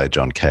Obliquity by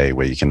John Kay,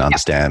 where you can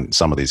understand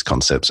some of these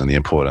concepts and the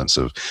importance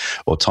of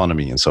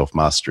autonomy and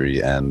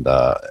self-mastery and,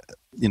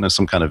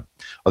 some kind of,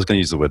 I was going to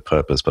use the word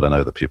purpose, but I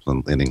know that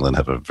people in England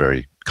have a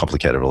very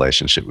complicated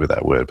relationship with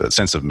that word, but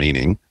sense of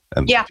meaning.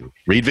 And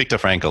read Viktor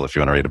Frankl if you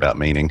want to read about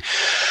meaning.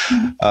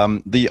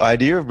 Mm-hmm. The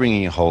idea of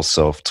bringing your whole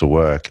self to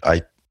work,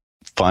 I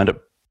find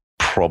it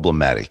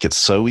problematic. It's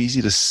so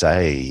easy to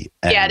say.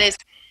 And it is.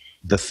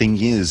 The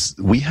thing is,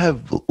 we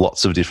have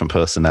lots of different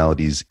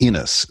personalities in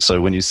us.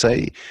 So when you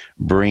say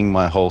bring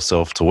my whole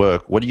self to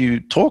work, what are you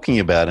talking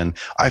about? And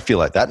I feel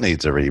like that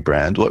needs a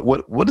rebrand.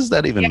 What does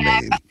that even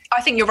mean?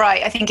 I think you're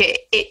right. I think it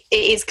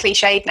is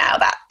cliched now,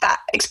 that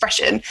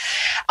expression.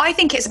 I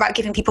think it's about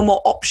giving people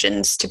more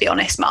options, to be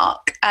honest,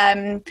 Mark.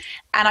 And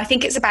I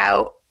think it's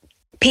about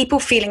people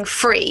feeling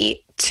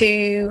free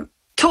to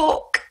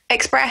talk,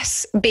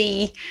 express,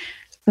 be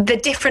the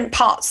different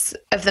parts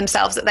of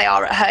themselves that they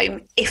are at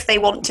home if they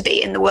want to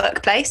be in the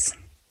workplace.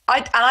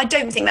 I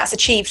don't think that's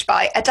achieved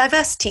by a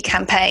diversity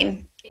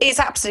campaign. It's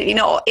absolutely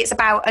not. It's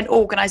about an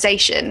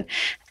organisation.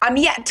 I'm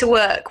yet to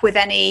work with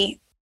any.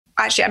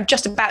 Actually, I'm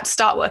just about to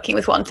start working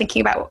with one,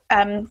 thinking about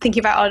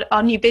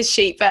our new biz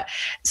sheet, but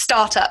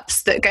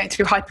startups that are going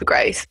through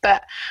hypergrowth.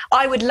 But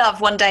I would love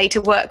one day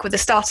to work with a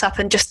startup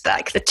and just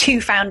like the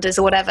 2 founders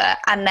or whatever,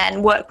 and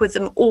then work with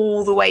them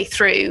all the way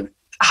through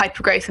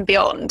hypergrowth and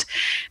beyond,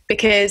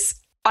 because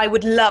I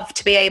would love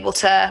to be able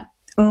to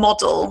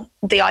model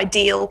the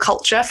ideal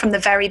culture from the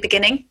very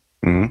beginning.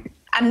 Mm-hmm.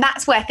 And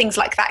that's where things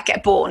like that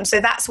get born.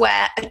 So that's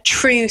where a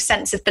true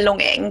sense of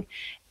belonging,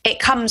 it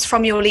comes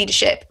from your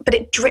leadership, but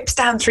it drips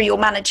down through your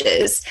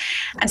managers.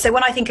 And so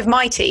when I think of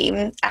my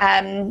team,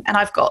 and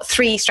I've got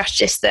 3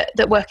 strategists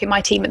that work in my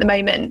team at the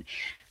moment,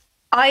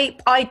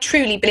 I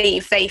truly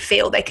believe they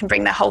feel they can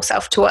bring their whole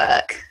self to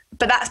work.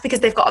 But that's because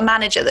they've got a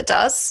manager that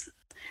does.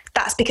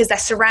 That's because they're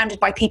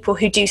surrounded by people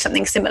who do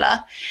something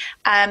similar.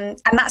 And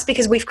that's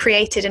because we've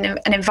created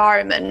an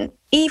environment,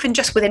 even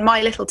just within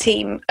my little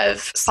team,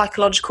 of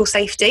psychological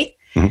safety.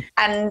 Mm-hmm.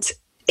 And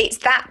it's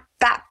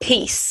that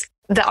piece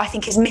that I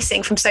think is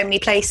missing from so many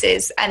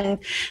places. And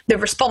the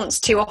response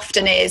too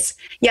often is,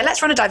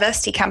 let's run a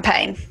diversity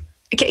campaign.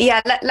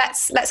 Okay,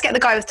 let's get the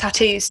guy with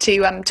tattoos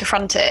to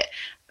front it.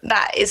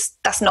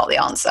 That's not the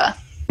answer.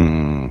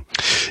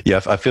 Yeah,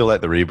 I feel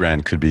like the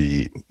rebrand could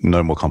be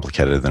no more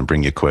complicated than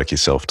bring your quirky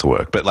self to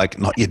work, but like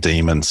not your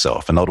demon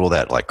self and not all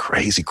that like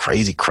crazy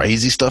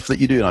stuff that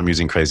you do. And I'm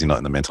using crazy not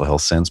in the mental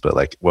health sense, but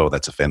like, well,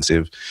 that's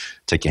offensive.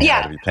 Take your hand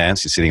out of your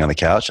pants. You're sitting on the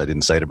couch. I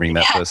didn't say to bring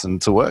that person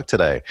to work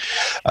today.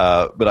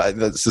 But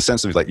that's the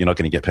sense of like, you're not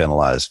going to get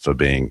penalized for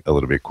being a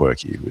little bit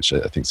quirky, which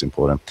I think is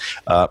important.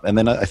 And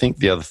then I think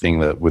the other thing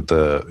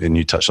that and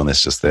you touched on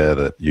this just there,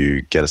 that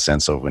you get a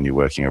sense of when you're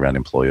working around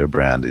employer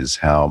brand is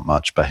how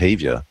much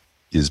behavior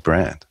is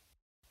brand.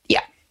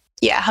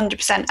 Yeah,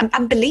 100%.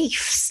 And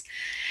beliefs.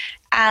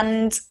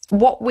 And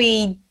what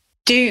we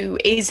do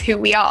is who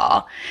we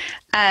are.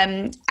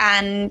 And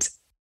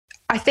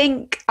I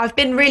think I've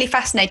been really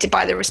fascinated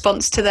by the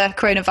response to the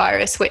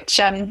coronavirus, which,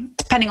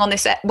 depending on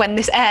when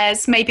this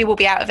airs, maybe we'll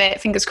be out of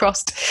it, fingers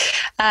crossed.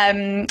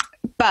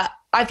 But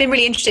I've been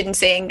really interested in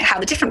seeing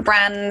how the different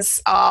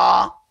brands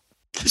are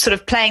sort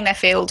of playing their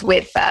field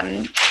with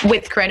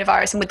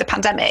coronavirus and with the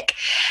pandemic.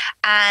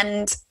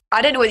 And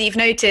I don't know whether you've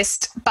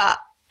noticed, but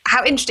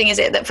how interesting is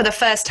it that for the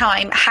first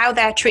time, how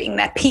they're treating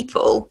their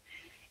people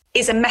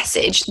is a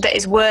message that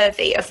is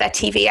worthy of their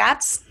TV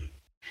ads.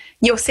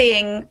 You're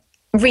seeing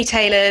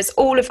retailers,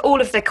 all of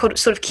the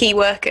sort of key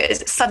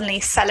workers suddenly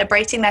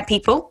celebrating their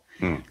people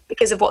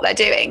because of what they're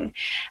doing.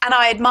 And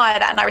I admire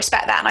that and I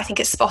respect that. And I think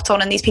it's spot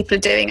on. And these people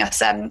are doing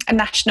us a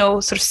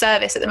national sort of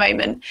service at the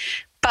moment.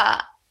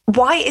 But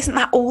why isn't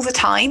that all the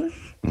time?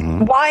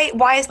 Mm-hmm.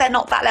 Why is there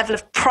not that level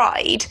of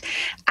pride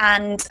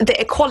and the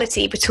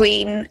equality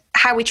between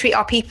how we treat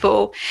our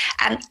people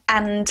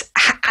and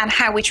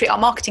how we treat our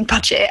marketing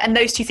budget, and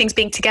those two things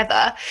being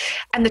together,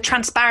 and the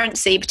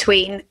transparency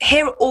between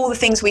here are all the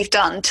things we've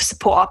done to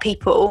support our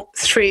people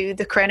through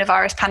the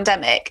coronavirus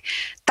pandemic?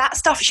 That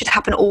stuff should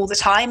happen all the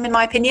time, in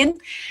my opinion.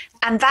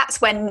 And that's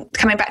when,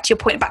 coming back to your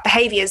point about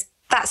behaviours,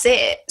 that's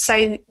it.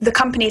 So the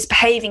company is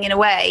behaving in a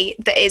way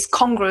that is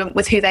congruent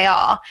with who they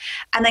are.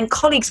 And then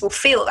colleagues will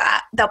feel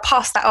that. They'll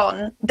pass that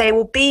on. They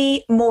will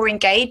be more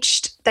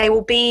engaged.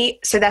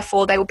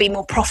 Therefore they will be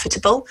more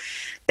profitable.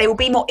 They will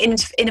be more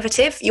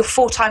innovative. You're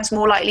 4 times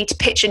more likely to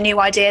pitch a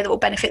new idea that will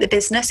benefit the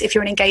business if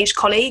you're an engaged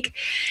colleague.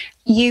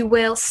 You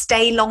will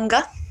stay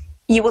longer.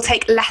 You will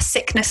take less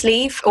sickness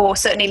leave, or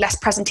certainly less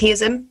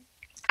presenteeism.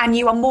 And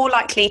you are more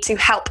likely to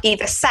help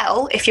either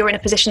sell, if you're in a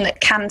position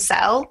that can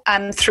sell,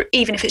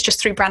 even if it's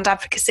just through brand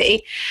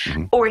advocacy,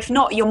 mm-hmm. or if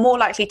not, you're more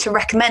likely to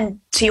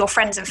recommend to your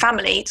friends and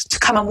family to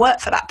come and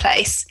work for that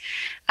place,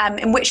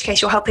 in which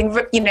case you're helping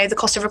the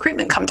cost of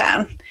recruitment come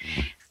down.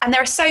 Mm-hmm. And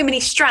there are so many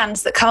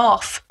strands that come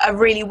off a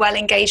really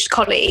well-engaged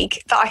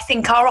colleague that I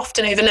think are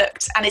often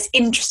overlooked. And it's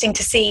interesting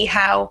to see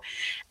how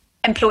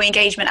employee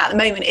engagement at the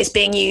moment is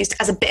being used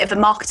as a bit of a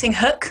marketing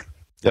hook.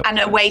 and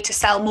a way to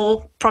sell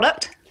more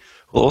product.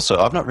 Well, also,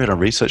 I've not read on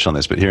research on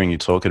this, but hearing you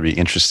talk, it'd be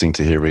interesting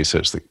to hear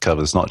research that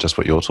covers not just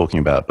what you're talking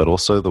about, but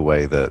also the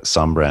way that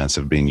some brands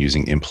have been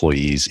using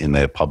employees in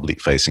their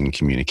public-facing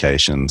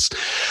communications,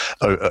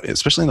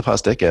 especially in the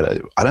past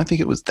decade. I don't think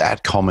it was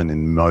that common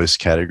in most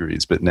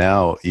categories, but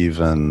now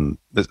even,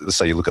 let's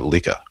say you look at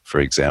liquor,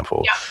 for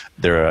example,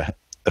 there are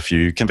a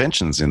few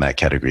conventions in that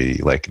category,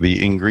 like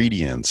the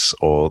ingredients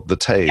or the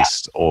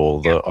taste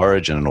or the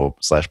origin or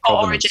 /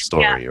 provenance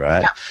story,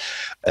 right?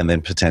 And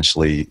then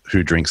potentially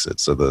who drinks it.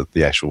 So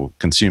the actual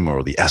consumer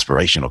or the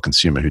aspirational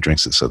consumer who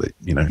drinks it, so that,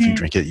 you know, if you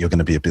drink it, you're going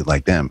to be a bit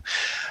like them.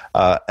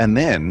 And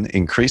then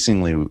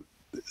increasingly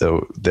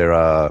there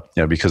are,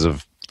 you know, because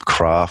of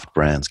craft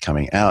brands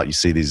coming out, you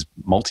see these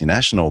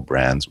multinational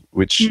brands,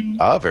 which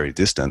are very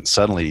distant,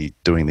 suddenly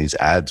doing these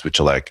ads, which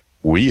are like,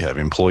 we have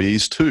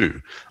employees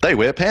too. They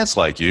wear pants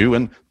like you,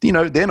 and, you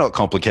know, they're not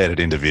complicated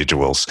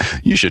individuals.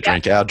 You should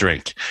drink our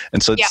drink.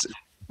 And so it's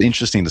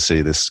interesting to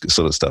see this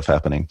sort of stuff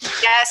happening.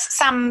 Yes,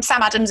 Sam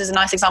Adams is a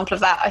nice example of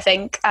that, I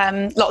think.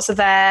 Lots of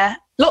their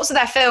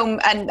film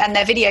and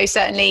their video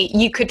certainly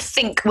you could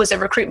think was a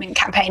recruitment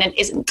campaign and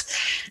isn't.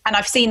 And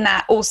I've seen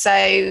that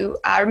also.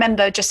 I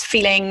remember just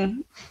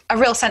feeling a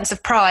real sense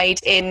of pride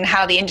in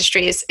how the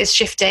industry is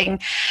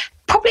shifting.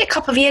 Probably a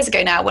couple of years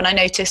ago now, when I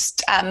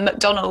noticed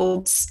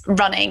McDonald's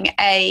running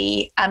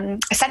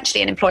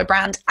essentially an employer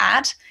brand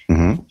ad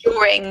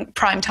during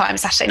primetime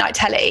Saturday night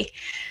telly.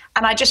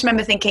 And I just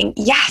remember thinking,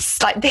 yes,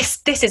 like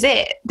this is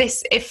it.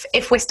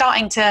 If we're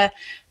starting to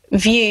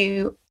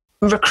view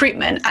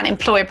recruitment and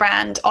employer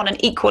brand on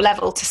an equal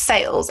level to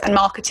sales and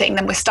marketing,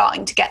 then we're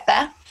starting to get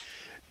there.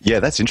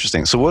 Yeah, that's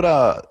interesting. So what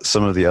are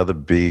some of the other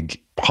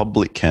big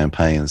public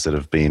campaigns that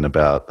have been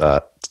about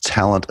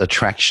talent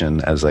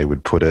attraction, as they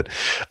would put it?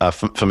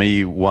 For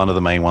me, one of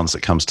the main ones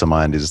that comes to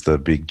mind is the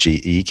big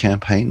GE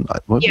campaign.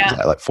 What was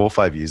that, like 4 or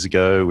 5 years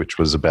ago, which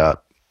was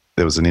about,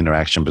 there was an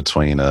interaction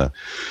between a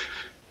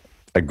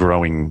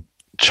growing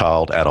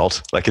child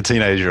adult, like a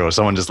teenager or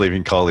someone just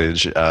leaving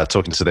college,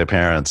 talking to their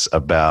parents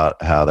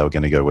about how they were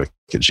going to go work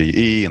at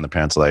GE, and the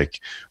parents are like,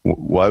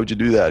 why would you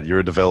do that? You're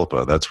a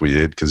developer. That's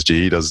weird, because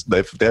GE does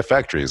their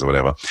factories or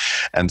whatever.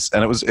 And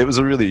it was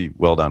a really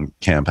well done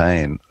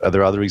campaign. Are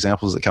there other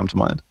examples that come to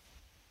mind?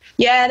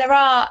 Yeah, there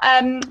are.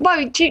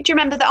 Well, do you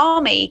remember the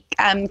Army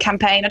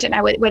campaign? I don't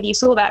know whether you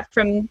saw that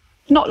from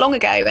not long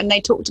ago, and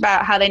they talked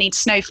about how they need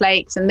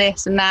snowflakes and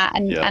this and that,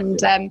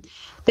 and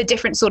the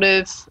different sort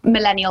of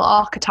millennial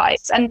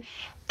archetypes. And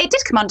it did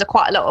come under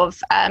quite a lot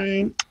of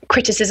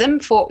criticism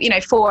for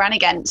and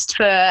against,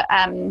 for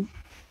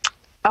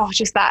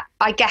just that,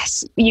 I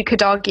guess you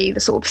could argue, the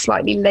sort of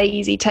slightly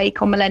lazy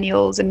take on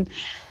millennials and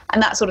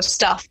that sort of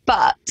stuff.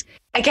 But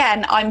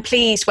again, I'm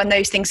pleased when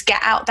those things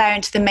get out there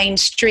into the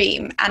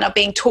mainstream and are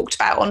being talked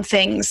about on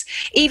things,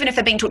 even if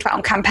they're being talked about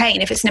on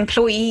campaign. If it's an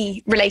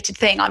employee related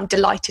thing, I'm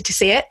delighted to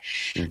see it.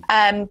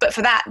 But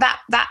for that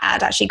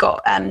ad actually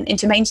got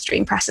into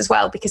mainstream press as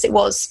well, because it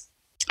was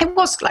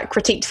like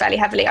critiqued fairly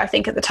heavily, I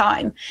think, at the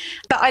time.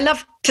 But I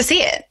love to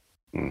see it.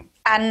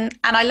 And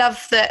I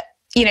love that,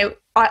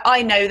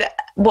 I know that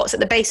what's at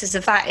the basis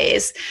of that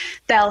is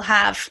they'll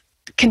have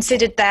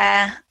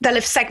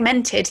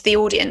segmented the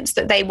audience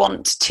that they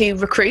want to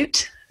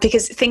recruit,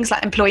 because things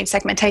like employee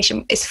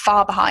segmentation is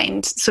far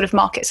behind sort of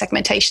market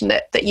segmentation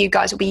that you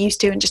guys will be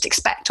used to and just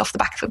expect off the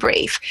back of a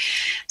brief.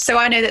 So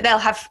I know that they'll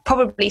have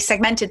probably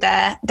segmented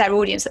their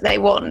audience that they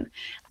want,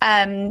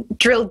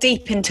 drill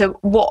deep into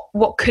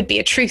what could be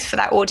a truth for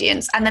that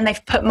audience, and then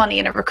they've put money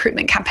in a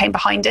recruitment campaign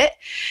behind it.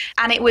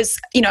 And it was,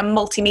 a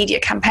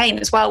multimedia campaign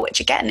as well, which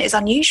again is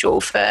unusual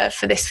for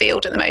this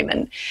field at the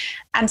moment.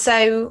 And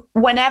so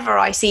whenever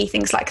I see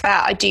things like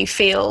that, I do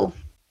feel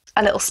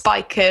a little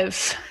spike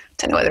of, I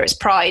don't know whether it's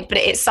pride, but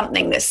it's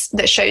something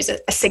that shows a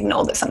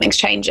signal that something's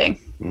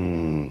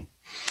changing.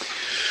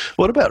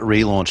 What about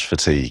relaunch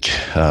fatigue?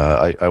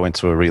 I went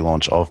to a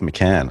relaunch of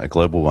McCann, a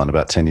global one,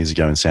 about 10 years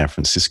ago in San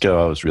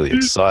Francisco. I was really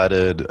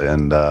excited,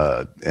 and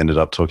ended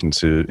up talking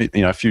to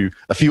a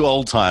few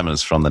old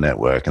timers from the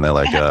network, and they're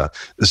like,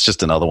 "It's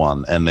just another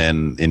one." And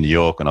then in New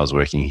York, when I was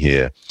working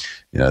here,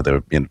 there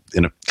were in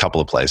a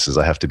couple of places.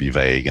 I have to be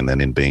vague, and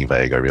then in being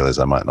vague, I realized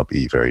I might not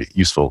be very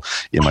useful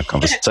in my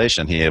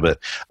conversation here. But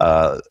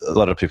a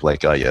lot of people are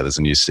like, "Oh yeah, there's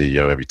a new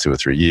CEO every 2 or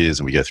 3 years,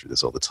 and we go through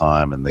this all the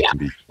time," and there can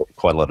be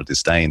quite a lot of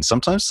disdain,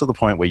 sometimes to the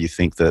point where you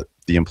think that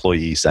the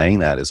employee saying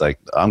that is like,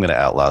 I'm going to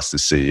outlast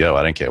this CEO.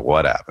 I don't care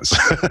what happens.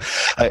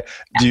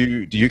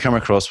 Do you come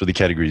across with the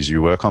categories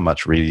you work on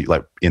much really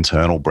like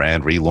internal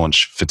brand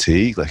relaunch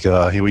fatigue? Like,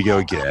 here we go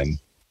again.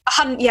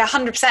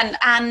 100%.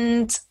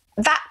 And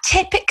that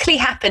typically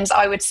happens,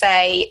 I would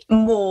say,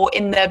 more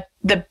in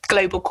the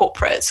global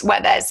corporates, where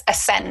there's a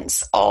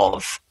sense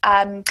of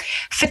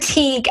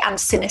fatigue and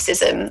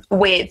cynicism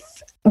with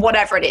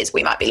whatever it is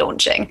we might be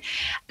launching.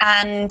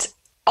 And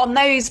on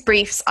those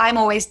briefs, I'm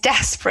always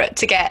desperate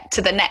to get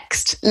to the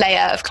next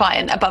layer of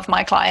client above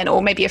my client,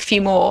 or maybe a few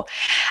more,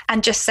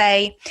 and just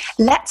say,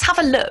 let's have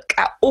a look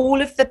at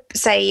all of the,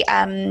 say,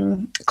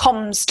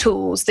 comms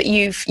tools that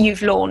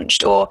you've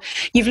launched, or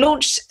you've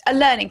launched a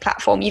learning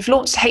platform, you've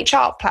launched a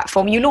HR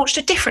platform, you launched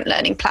a different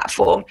learning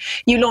platform,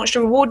 you launched a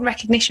reward and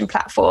recognition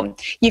platform,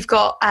 you've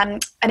got an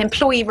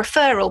employee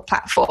referral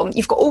platform,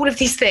 you've got all of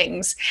these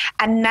things,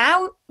 and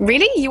now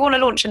really you want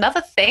to launch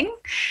another thing?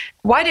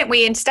 Why don't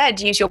we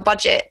instead use your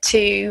budget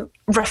to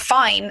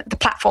refine the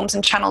platforms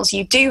and channels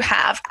you do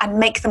have and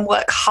make them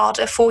work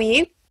harder for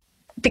you?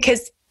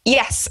 Because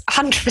yes,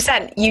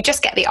 100%, you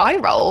just get the eye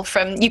roll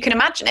from, you can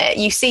imagine it,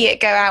 you see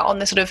it go out on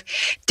the sort of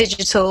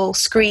digital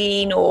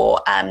screen, or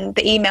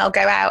the email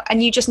go out,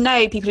 and you just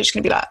know people are just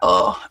going to be like,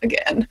 oh,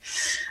 again.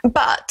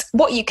 But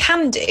what you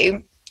can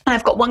do, and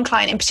I've got one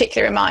client in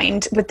particular in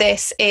mind with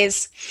this,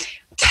 is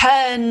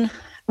turn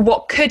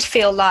what could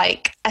feel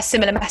like a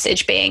similar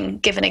message being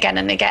given again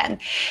and again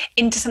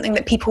into something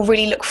that people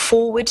really look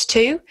forward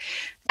to.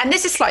 And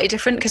this is slightly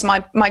different because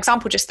my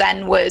example just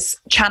then was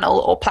channel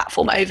or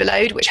platform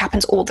overload, which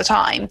happens all the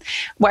time.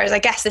 Whereas I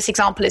guess this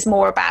example is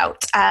more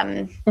about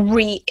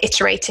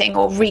reiterating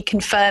or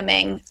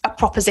reconfirming a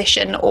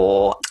proposition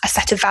or a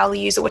set of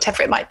values or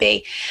whatever it might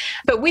be.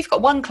 But we've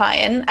got one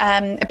client,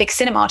 a big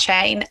cinema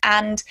chain,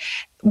 and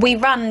we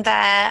run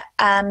their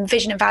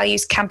vision and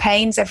values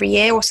campaigns every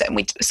year, or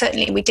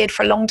certainly we did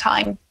for a long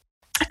time.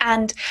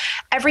 And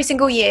every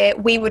single year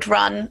we would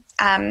run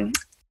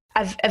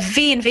a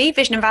V&V,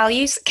 vision and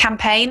values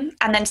campaign,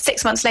 and then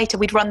 6 months later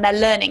we'd run their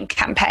learning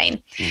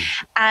campaign.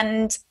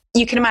 And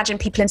you can imagine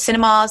people in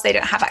cinemas, they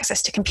don't have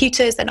access to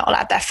computers, they're not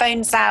allowed their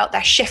phones out,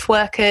 they're shift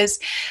workers.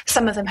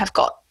 Some of them have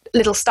got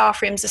little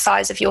staff rooms the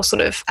size of your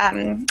sort of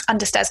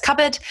understairs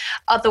cupboard.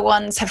 Other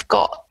ones have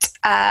got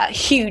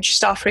huge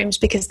staff rooms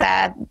because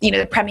they're,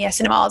 the premier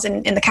cinemas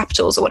in the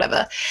capitals or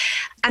whatever.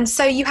 And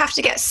so you have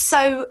to get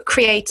so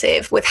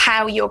creative with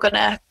how you're going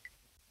to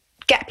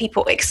get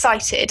people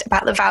excited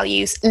about the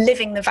values,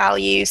 living the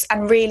values,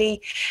 and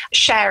really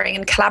sharing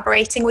and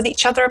collaborating with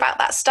each other about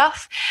that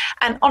stuff.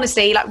 And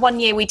honestly, like one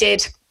year we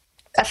did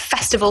a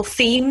festival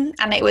theme,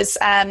 and it was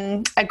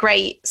a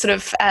great sort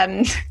of,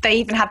 they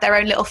even had their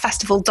own little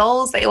festival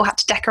dolls. They all had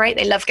to decorate.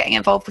 They love getting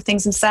involved with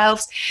things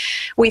themselves.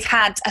 We've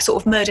had a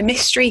sort of murder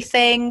mystery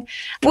thing.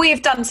 We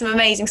have done some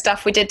amazing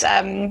stuff. We did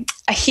a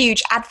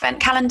huge advent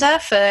calendar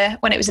for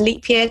when it was a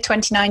leap year,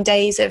 29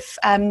 days of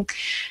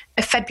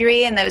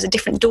February, and there was a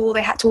different door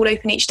they had to all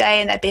open each day,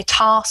 and there'd be a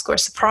task or a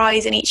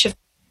surprise in each of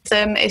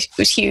them. It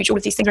was huge. All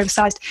of these things are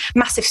oversized.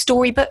 Massive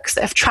storybooks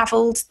that have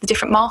travelled the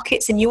different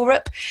markets in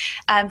Europe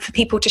for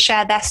people to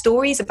share their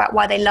stories about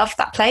why they love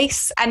that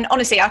place. And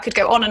honestly, I could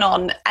go on.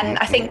 And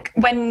I think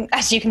when,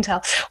 as you can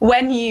tell,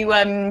 when you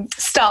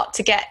start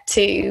to get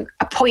to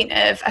a point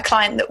of a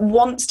client that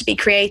wants to be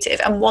creative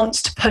and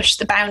wants to push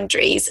the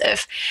boundaries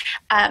of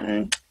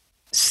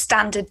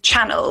standard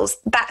channels,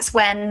 that's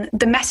when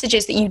the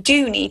messages that you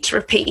do need to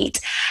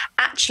repeat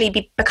actually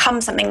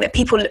become something that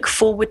people look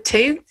forward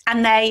to.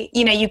 And they,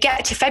 you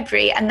get to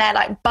February and they're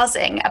like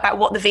buzzing about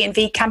what the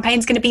V&V campaign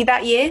is going to be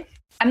that year.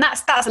 And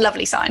that's a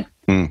lovely sign.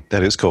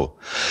 That is cool.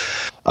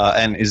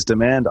 And is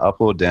demand up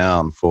or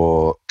down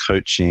for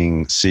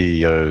coaching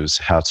CEOs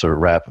how to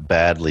rap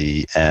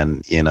badly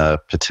and in a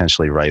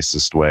potentially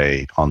racist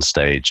way on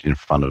stage in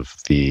front of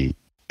the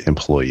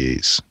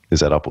employees?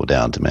 Is that up or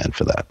down demand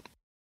for that?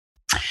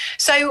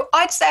 So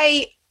I'd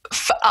say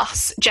for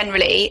us,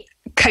 generally,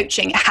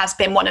 coaching has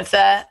been one of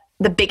the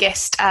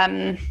biggest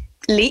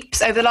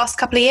leaps over the last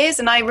couple of years.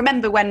 And I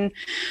remember when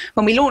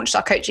we launched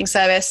our coaching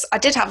service, I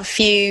did have a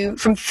few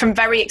from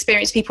very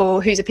experienced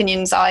people whose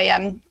opinions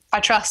I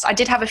trust. I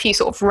did have a few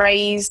sort of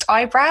raised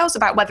eyebrows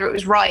about whether it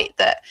was right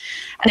that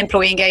an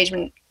employee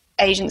engagement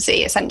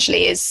agency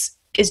essentially is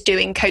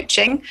doing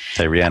coaching.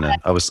 Hey, Rhiannon,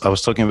 I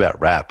was talking about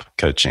rap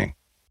coaching.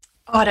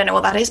 Oh, I don't know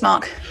what that is,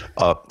 Mark.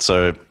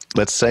 So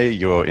let's say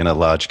you're in a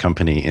large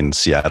company in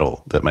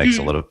Seattle that makes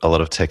a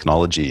lot of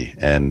technology,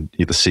 and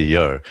you're the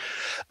CEO.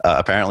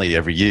 Apparently,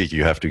 every year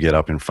you have to get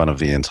up in front of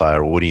the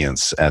entire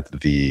audience at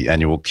the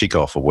annual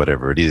kickoff or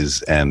whatever it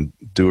is, and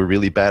do a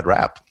really bad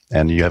rap,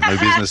 and you have no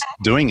business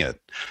doing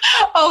it.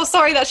 Oh,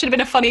 sorry, that should have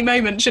been a funny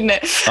moment, shouldn't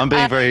it?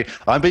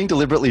 I'm being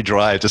deliberately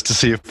dry just to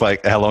see if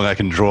how long I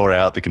can draw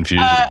out the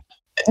confusion.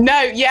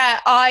 No, yeah,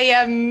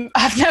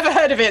 I've never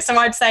heard of it, so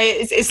I'd say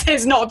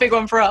it's not a big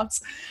one for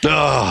us.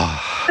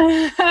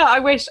 Oh. I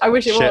wish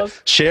it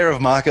was. Share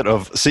of market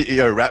of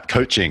CEO rap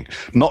coaching,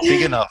 not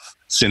big enough.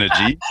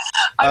 Synergy.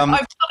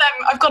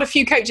 I've got a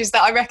few coaches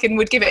that I reckon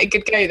would give it a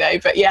good go, though.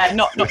 But yeah,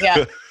 not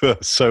yet.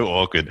 So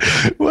awkward.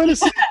 Why do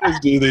CEOs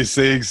do these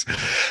things?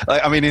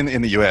 I mean,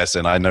 in the US,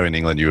 and I know in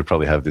England you would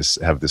probably have this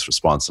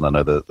response, and I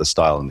know the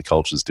style and the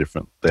culture is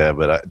different there.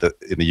 But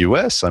in the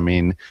US, I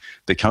mean,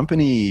 the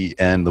company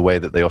and the way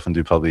that they often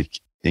do public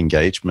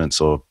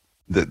engagements, or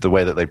the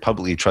way that they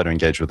publicly try to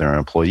engage with their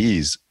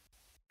employees,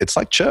 it's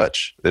like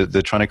church.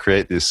 They're trying to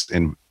create this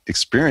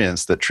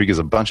experience that triggers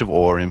a bunch of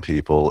awe in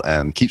people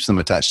and keeps them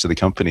attached to the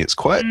company. It's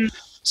quite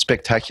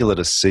spectacular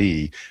to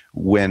see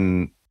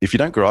if you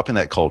don't grow up in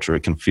that culture,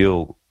 it can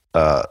feel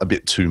a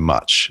bit too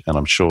much. And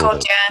I'm sure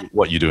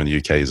what you do in the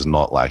UK is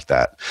not like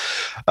that.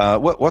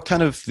 What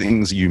kind of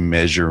things are you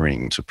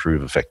measuring to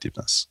prove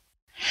effectiveness?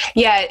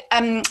 Yeah,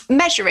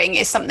 measuring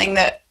is something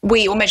that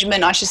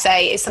measurement, I should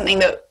say, is something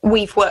that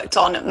we've worked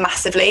on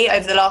massively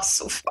over the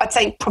last, I'd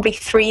say probably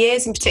 3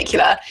 years in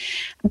particular,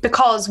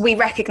 because we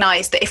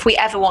recognise that if we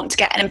ever want to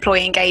get an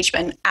employee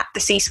engagement at the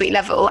C-suite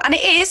level, and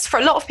it is, for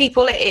a lot of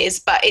people it is,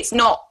 but it's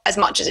not as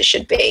much as it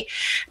should be,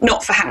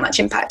 not for how much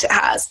impact it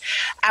has.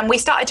 And we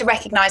started to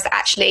recognise that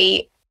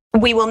actually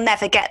we will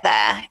never get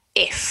there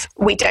if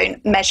we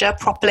don't measure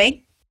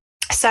properly.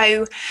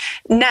 So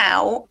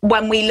now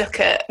when we look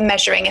at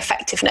measuring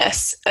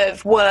effectiveness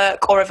of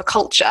work or of a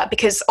culture,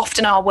 because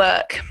often our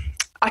work,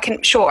 I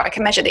can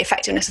measure the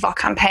effectiveness of our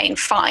campaign,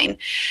 fine.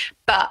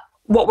 But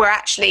what we're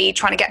actually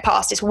trying to get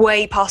past is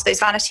way past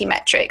those vanity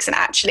metrics, and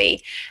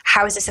actually,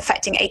 how is this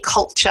affecting a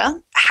culture?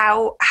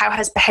 How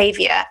has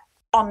behaviour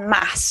en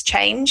masse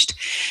changed?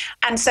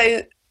 And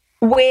so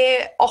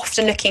we're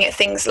often looking at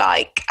things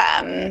like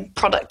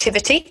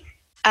productivity,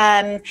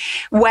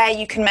 where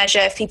you can measure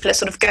if people are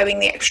sort of going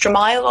the extra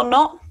mile or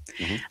not.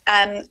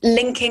 Mm-hmm.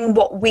 Linking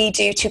what we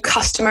do to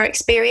customer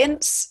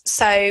experience.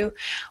 So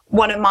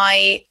one of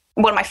my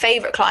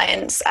favorite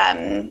clients,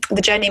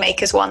 the Journey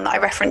Makers one that I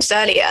referenced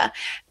earlier,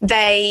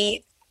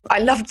 I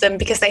loved them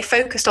because they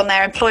focused on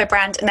their employer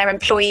brand and their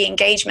employee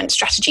engagement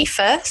strategy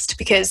first,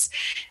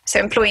 so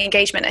employee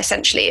engagement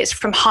essentially is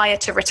from hire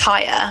to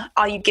retire.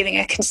 Are you giving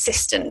a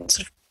consistent,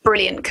 sort of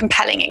brilliant,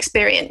 compelling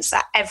experience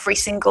at every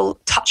single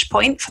touch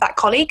point for that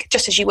colleague,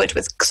 just as you would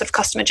with sort of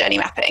customer journey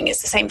mapping?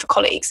 It's the same for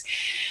colleagues.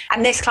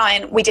 And this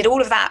client, we did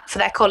all of that for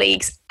their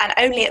colleagues, and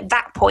only at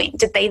that point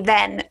did they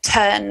then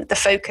turn the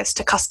focus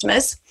to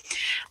customers.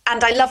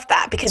 And I love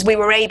that because we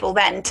were able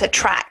then to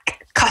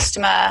track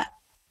customer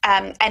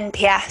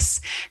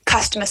NPS,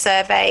 customer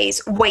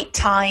surveys, wait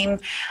time,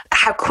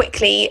 how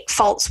quickly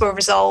faults were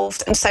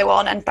resolved, and so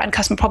on, and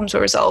customer problems were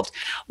resolved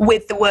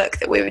with the work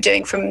that we were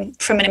doing from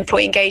an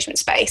employee engagement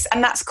space.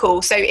 And that's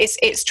cool. So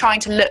it's trying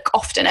to look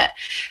often at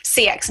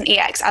CX and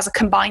EX as a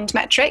combined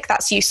metric.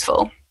 That's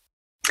useful.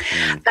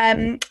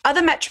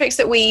 Other metrics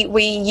that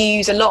we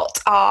use a lot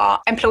are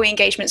employee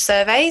engagement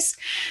surveys,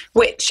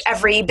 which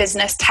every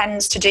business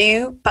tends to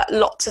do, but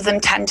lots of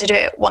them tend to do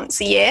it once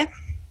a year.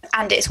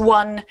 And it's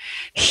one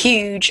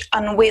huge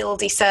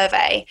unwieldy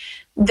survey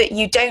that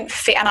you don't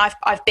feel, and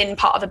I've been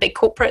part of a big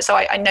corporate, so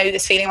I know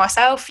this feeling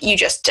myself. You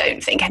just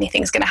don't think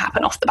anything's going to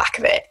happen off the back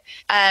of it.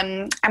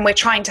 And we're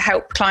trying to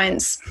help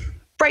clients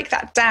break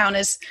that down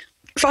as,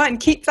 fine,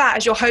 keep that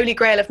as your holy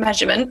grail of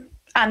measurement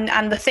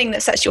and the thing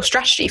that sets your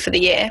strategy for the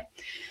year.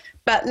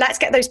 But let's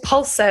get those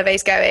pulse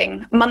surveys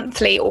going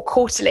monthly or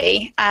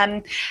quarterly.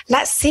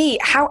 Let's see,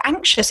 how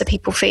anxious are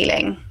people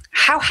feeling?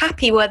 How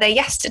happy were they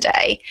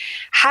yesterday?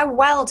 How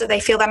well do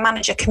they feel their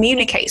manager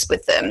communicates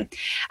with them?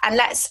 And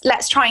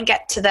let's try and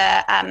get to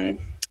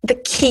the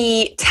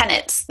key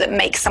tenets that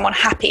make someone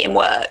happy in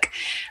work.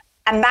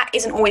 And that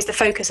isn't always the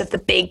focus of the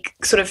big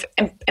sort of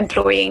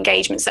employee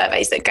engagement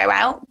surveys that go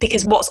out,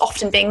 because what's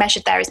often being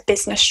measured there is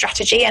business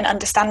strategy and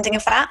understanding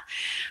of that.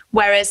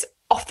 Whereas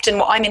often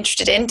what I'm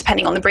interested in,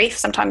 depending on the brief,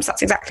 sometimes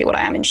that's exactly what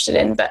I am interested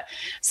in, but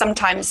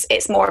sometimes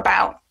it's more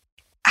about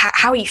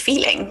how are you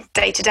feeling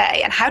day to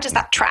day, and how does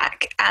that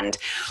track, and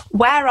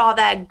where are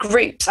there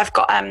groups? I've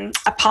got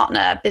a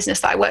partner business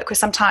that I work with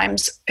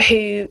sometimes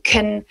who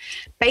can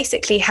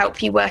basically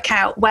help you work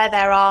out where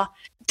there are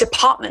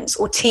departments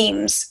or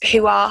teams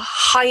who are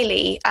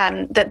highly,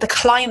 that the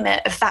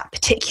climate of that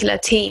particular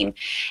team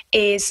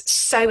is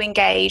so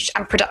engaged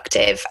and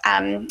productive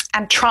and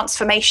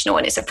transformational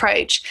in its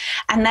approach.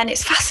 And then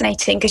it's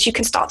fascinating because you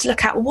can start to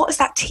look at, what is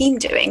that team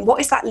doing?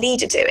 What is that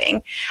leader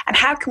doing? And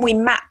how can we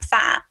map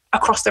that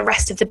across the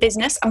rest of the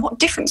business? And what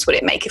difference would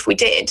it make if we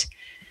did?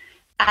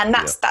 And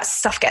that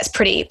stuff gets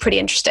pretty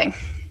interesting.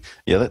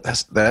 Yeah,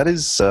 that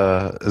is,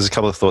 there's a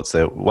couple of thoughts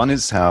there. One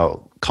is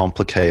how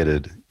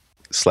complicated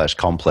 /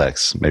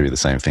 complex, maybe the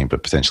same thing,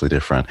 but potentially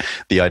different,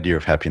 the idea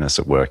of happiness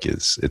at work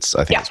is.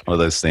 I think it's one of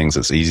those things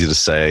that's easy to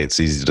say, it's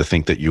easy to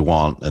think that you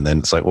want, and then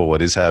it's like, well,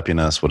 what is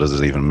happiness? What does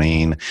it even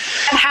mean?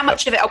 And how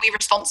much of it are we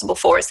responsible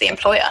for as the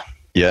employer?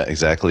 Yeah,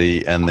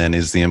 exactly. And then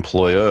is the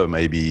employer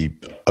maybe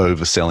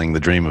overselling the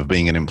dream of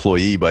being an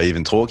employee by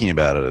even talking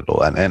about it at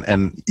all?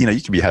 And you know, you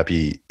can be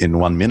happy in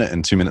 1 minute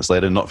and 2 minutes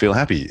later not feel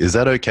happy. Is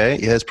that okay?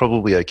 Yeah, it's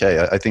probably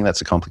okay. I think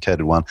that's a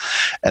complicated one.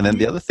 And then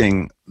the other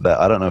thing that,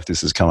 I don't know if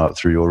this has come up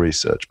through your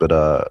research,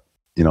 but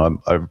you know,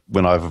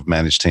 when I've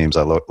managed teams,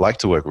 I like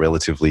to work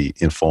relatively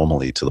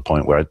informally, to the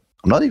point where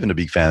I'm not even a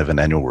big fan of an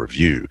annual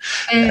review.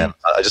 And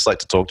I just like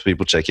to talk to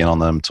people, check in on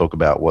them, talk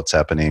about what's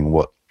happening,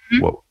 what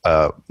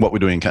we're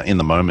doing in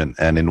the moment.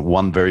 And in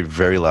one very,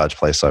 very large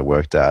place I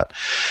worked at,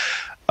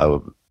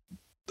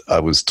 I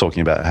was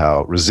talking about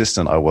how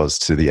resistant I was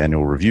to the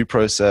annual review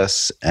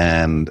process,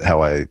 and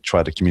how I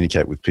try to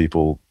communicate with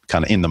people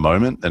kind of in the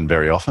moment and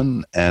very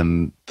often.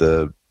 And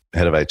the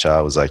head of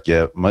HR was like,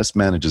 yeah, most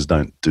managers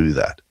don't do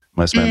that.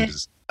 Most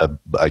managers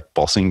like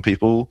bossing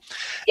people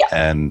Yeah.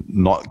 and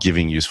not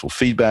giving useful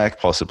feedback,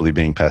 possibly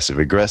being passive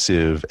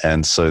aggressive.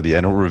 And so the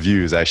annual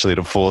review is actually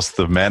to force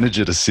the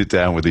manager to sit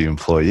down with the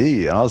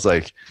employee. And I was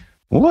like,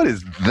 what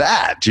is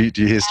that? Do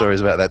you hear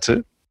stories about that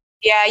too?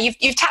 Yeah,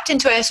 you've tapped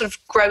into a sort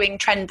of growing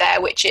trend there,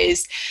 which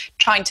is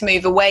trying to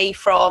move away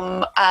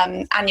from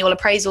annual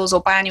appraisals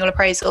or biannual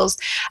appraisals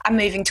and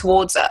moving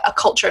towards a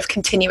culture of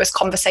continuous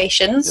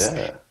conversations.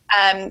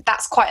 Yeah.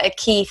 That's quite a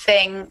key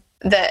thing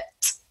that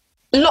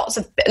lots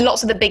of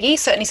the biggies,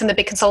 certainly some of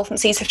the big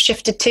consultancies, have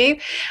shifted to,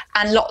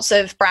 and lots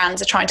of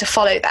brands are trying to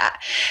follow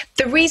that.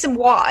 The reason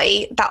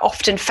why that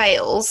often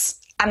fails,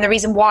 and the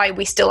reason why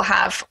we still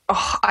have,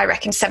 I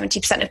reckon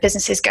 70% of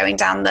businesses going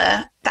down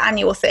the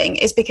annual thing,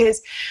 is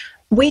because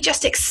we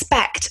just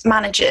expect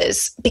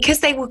managers, because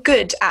they were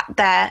good at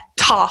their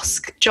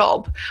task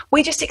job,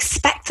 we just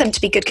expect them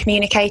to be good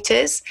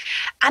communicators.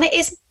 And it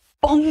is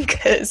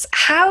bonkers.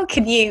 How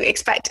can you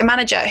expect a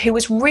manager who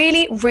was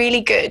really, really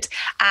good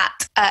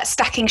at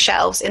stacking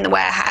shelves in the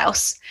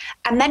warehouse,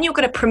 and then you're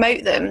going to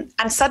promote them,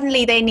 and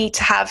suddenly they need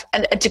to have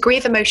a degree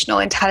of emotional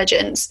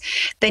intelligence,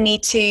 they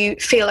need to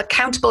feel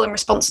accountable and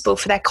responsible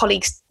for their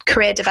colleagues'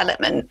 career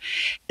development,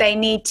 they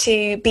need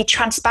to be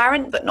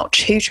transparent but not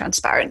too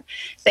transparent,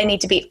 they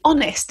need to be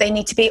honest, they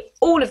need to be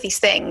all of these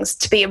things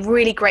to be a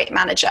really great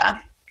manager,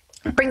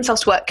 bring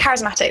themselves to work,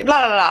 charismatic,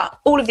 blah, blah, blah,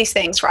 all of these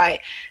things, right?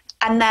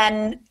 And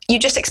then you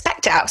just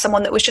expect it out of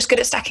someone that was just good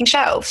at stacking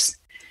shelves.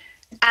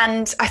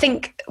 And I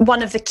think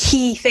one of the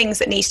key things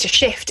that needs to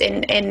shift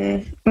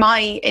in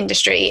my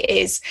industry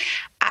is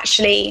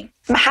actually,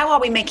 how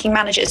are we making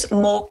managers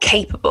more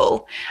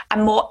capable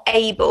and more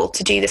able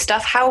to do this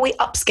stuff? How are we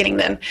upskilling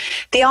them?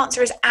 The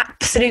answer is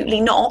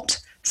absolutely not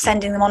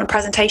sending them on a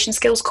presentation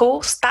skills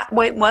course. That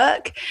won't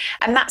work.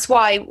 And that's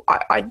why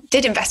I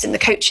did invest in the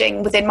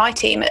coaching within my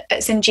team at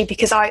Synergy,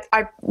 because I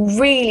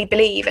really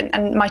believe,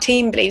 and my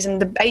team believes, and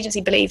the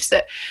agency believes,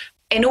 that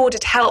in order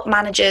to help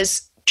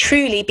managers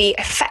truly be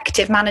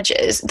effective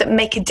managers that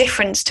make a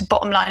difference to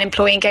bottom line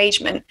employee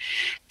engagement,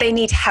 they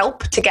need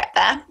help to get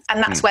there.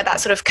 And that's where that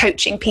sort of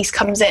coaching piece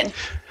comes in.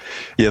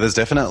 Yeah, there's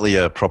definitely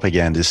a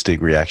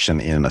propagandistic reaction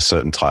in a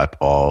certain type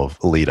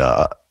of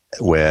leader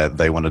where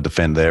they want to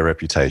defend their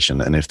reputation.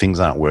 And if things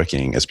aren't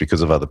working, it's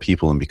because of other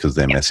people and because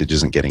their message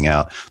isn't getting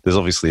out. There's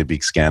obviously a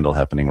big scandal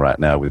happening right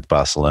now with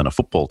Barcelona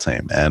football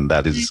team. And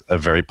that is a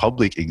very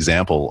public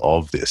example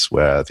of this,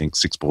 where I think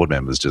 6 board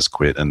members just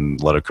quit and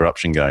a lot of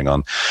corruption going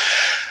on.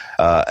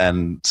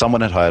 And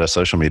someone had hired a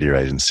social media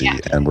agency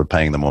and were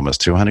paying them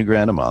almost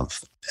 $200,000 a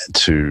month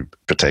to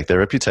protect their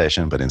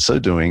reputation, but in so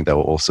doing, they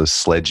were also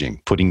sledging,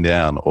 putting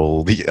down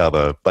all the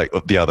other, like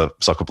the other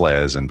soccer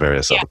players and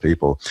various other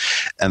people.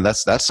 And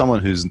that's someone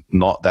who's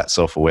not that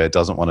self-aware,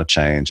 doesn't want to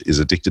change, is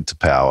addicted to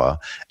power,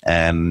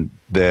 and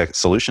their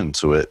solution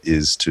to it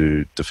is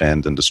to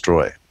defend and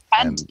destroy.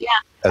 And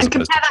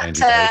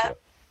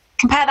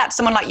compare that to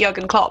someone like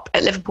Jurgen Klopp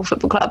at Liverpool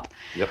Football Club.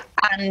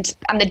 And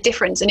the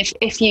difference. And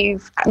if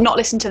you've not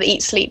listened to the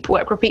Eat, Sleep,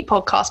 Work, Repeat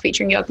podcast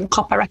featuring Jurgen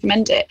Klopp, I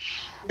recommend it,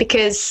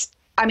 because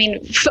I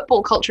mean,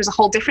 football culture is a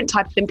whole different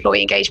type of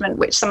employee engagement,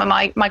 which some of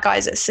my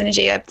guys at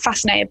Synergy are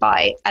fascinated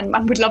by and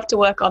would love to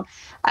work on.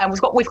 We've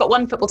got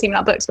one football team in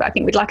our books, but I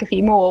think we'd like a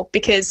few more,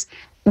 because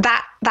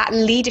that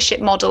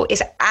leadership model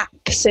is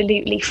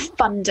absolutely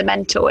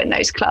fundamental in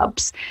those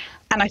clubs.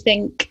 And I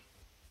think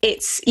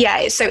it's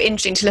so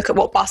interesting to look at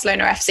what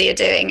Barcelona FC are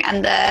doing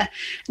and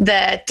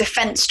the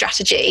defense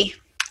strategy,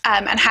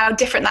 and how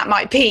different that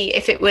might be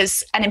if it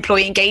was an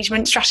employee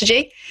engagement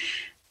strategy.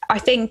 I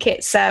think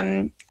it's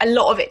a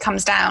lot of it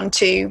comes down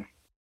to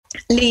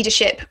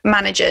leadership,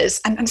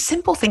 managers, and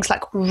simple things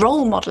like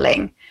role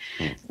modeling,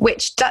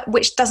 which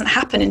doesn't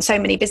happen in so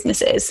many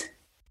businesses.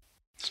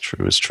 It's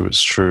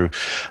true.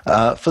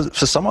 For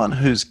someone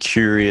who's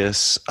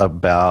curious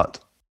about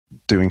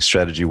doing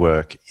strategy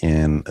work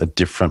in a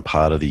different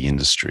part of the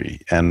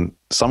industry, and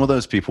some of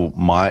those people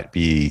might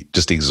be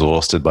just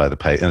exhausted by the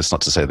pace, and it's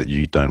not to say that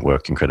you don't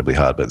work incredibly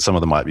hard, but some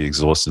of them might be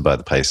exhausted by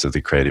the pace of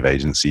the creative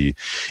agency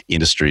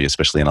industry,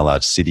 especially in a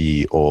large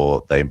city,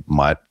 or they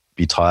might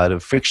be tired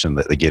of friction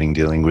that they're getting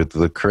dealing with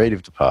the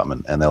creative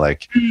department, and they're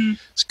like,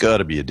 it's got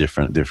to be a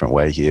different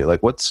way here.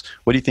 Like, what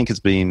do you think has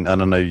been,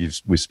 and I know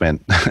we've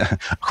spent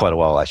quite a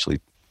while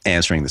actually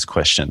answering this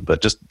question,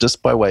 but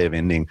just by way of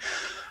ending,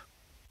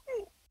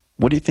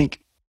 what do you think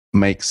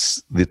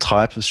makes the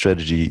type of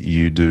strategy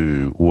you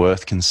do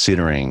worth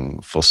considering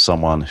for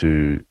someone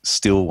who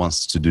still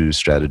wants to do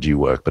strategy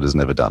work but has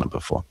never done it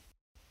before?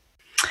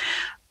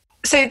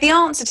 So the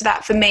answer to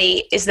that for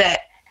me is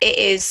that it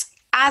is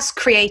as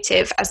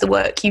creative as the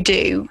work you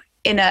do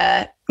in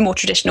a more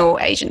traditional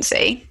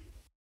agency.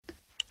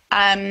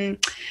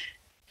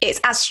 It's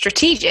as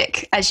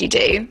strategic as you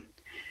do,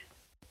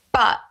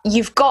 but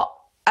you've got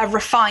a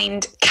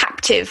refined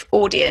captive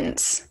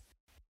audience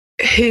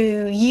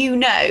who, you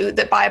know,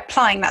 that by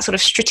applying that sort of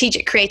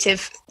strategic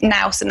creative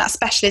nous and that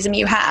specialism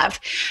you have,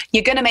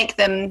 you're going to make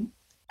them,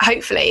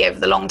 hopefully over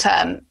the long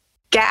term,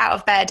 get out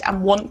of bed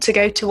and want to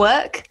go to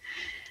work.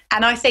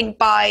 And I think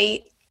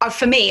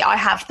for me, I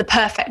have the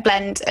perfect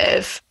blend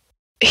of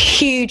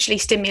hugely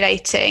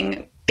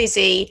stimulating,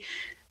 busy,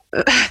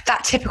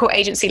 that typical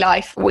agency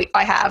life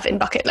I have in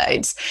bucket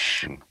loads,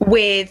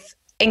 with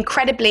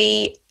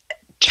incredibly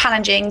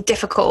challenging,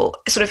 difficult,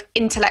 sort of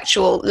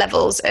intellectual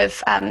levels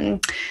of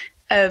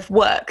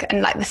work,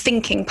 and like the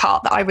thinking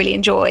part that I really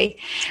enjoy.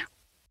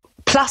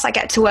 Plus, I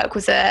get to work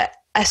with a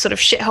sort of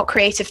shit-hot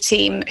creative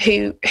team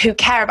who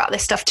care about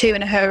this stuff too,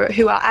 and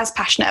who are as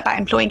passionate about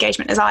employee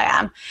engagement as I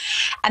am.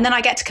 And then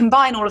I get to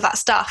combine all of that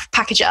stuff,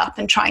 package it up,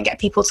 and try and get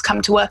people to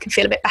come to work and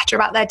feel a bit better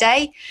about their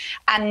day.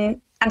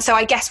 And so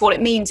I guess what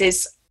it means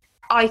is,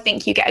 I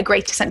think you get a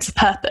greater sense of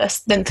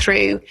purpose than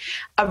through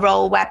a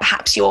role where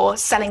perhaps you're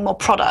selling more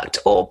product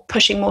or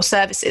pushing more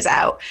services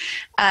out.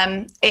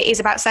 It is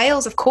about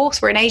sales, of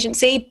course, we're an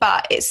agency,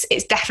 but it's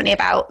definitely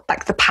about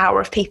like the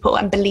power of people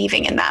and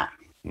believing in that.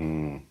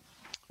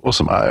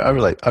 Awesome. I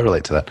relate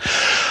to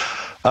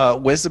that.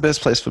 Where's the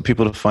best place for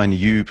people to find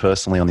you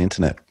personally on the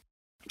internet?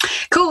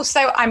 Cool.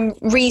 So I'm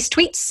Rhys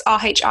Tweets,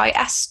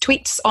 RHIS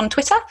Tweets on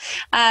Twitter.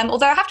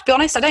 Although I have to be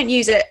honest, I don't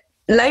use it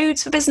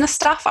loads for business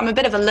stuff. I'm a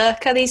bit of a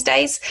lurker these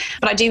days,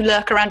 but I do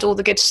lurk around all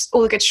the good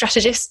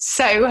strategists.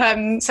 So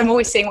I'm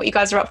always seeing what you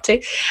guys are up to.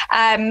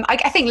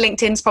 I think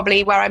LinkedIn's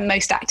probably where I'm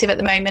most active at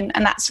the moment,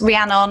 and that's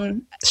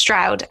Rhiannon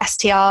Stroud,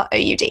 Stroud.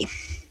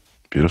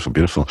 Beautiful,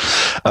 beautiful.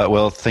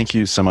 Well, thank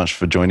you so much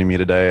for joining me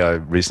today. I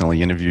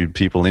recently interviewed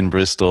people in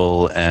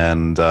Bristol,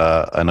 and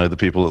I know the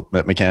people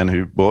at McCann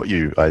who bought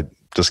you. I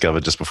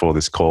discovered just before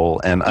this call.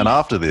 And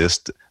after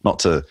this, not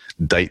to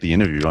date the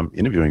interview, I'm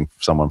interviewing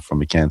someone from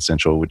McCann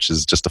Central, which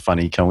is just a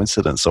funny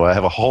coincidence. So I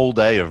have a whole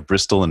day of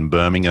Bristol and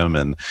Birmingham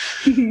and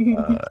you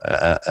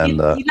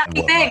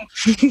lucky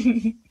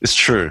thing. It's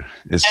true.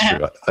 It's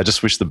true. I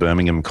just wish the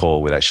Birmingham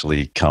call would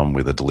actually come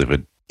with a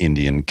delivered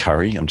Indian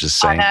curry. I'm just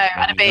saying. I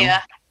know, and a beer.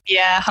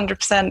 Yeah,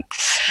 100%.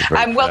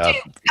 Well,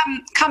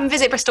 come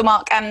visit Bristol,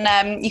 Mark,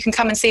 and you can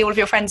come and see all of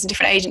your friends in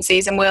different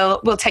agencies, and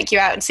we'll take you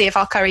out and see if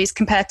our curries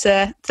compare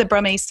to the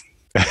Brummies.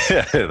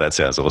 That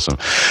sounds awesome.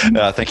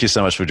 Thank you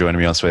so much for joining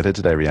me on Sweathead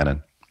today,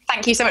 Rhiannon.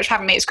 Thank you so much for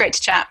having me. It's great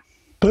to chat.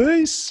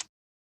 Peace.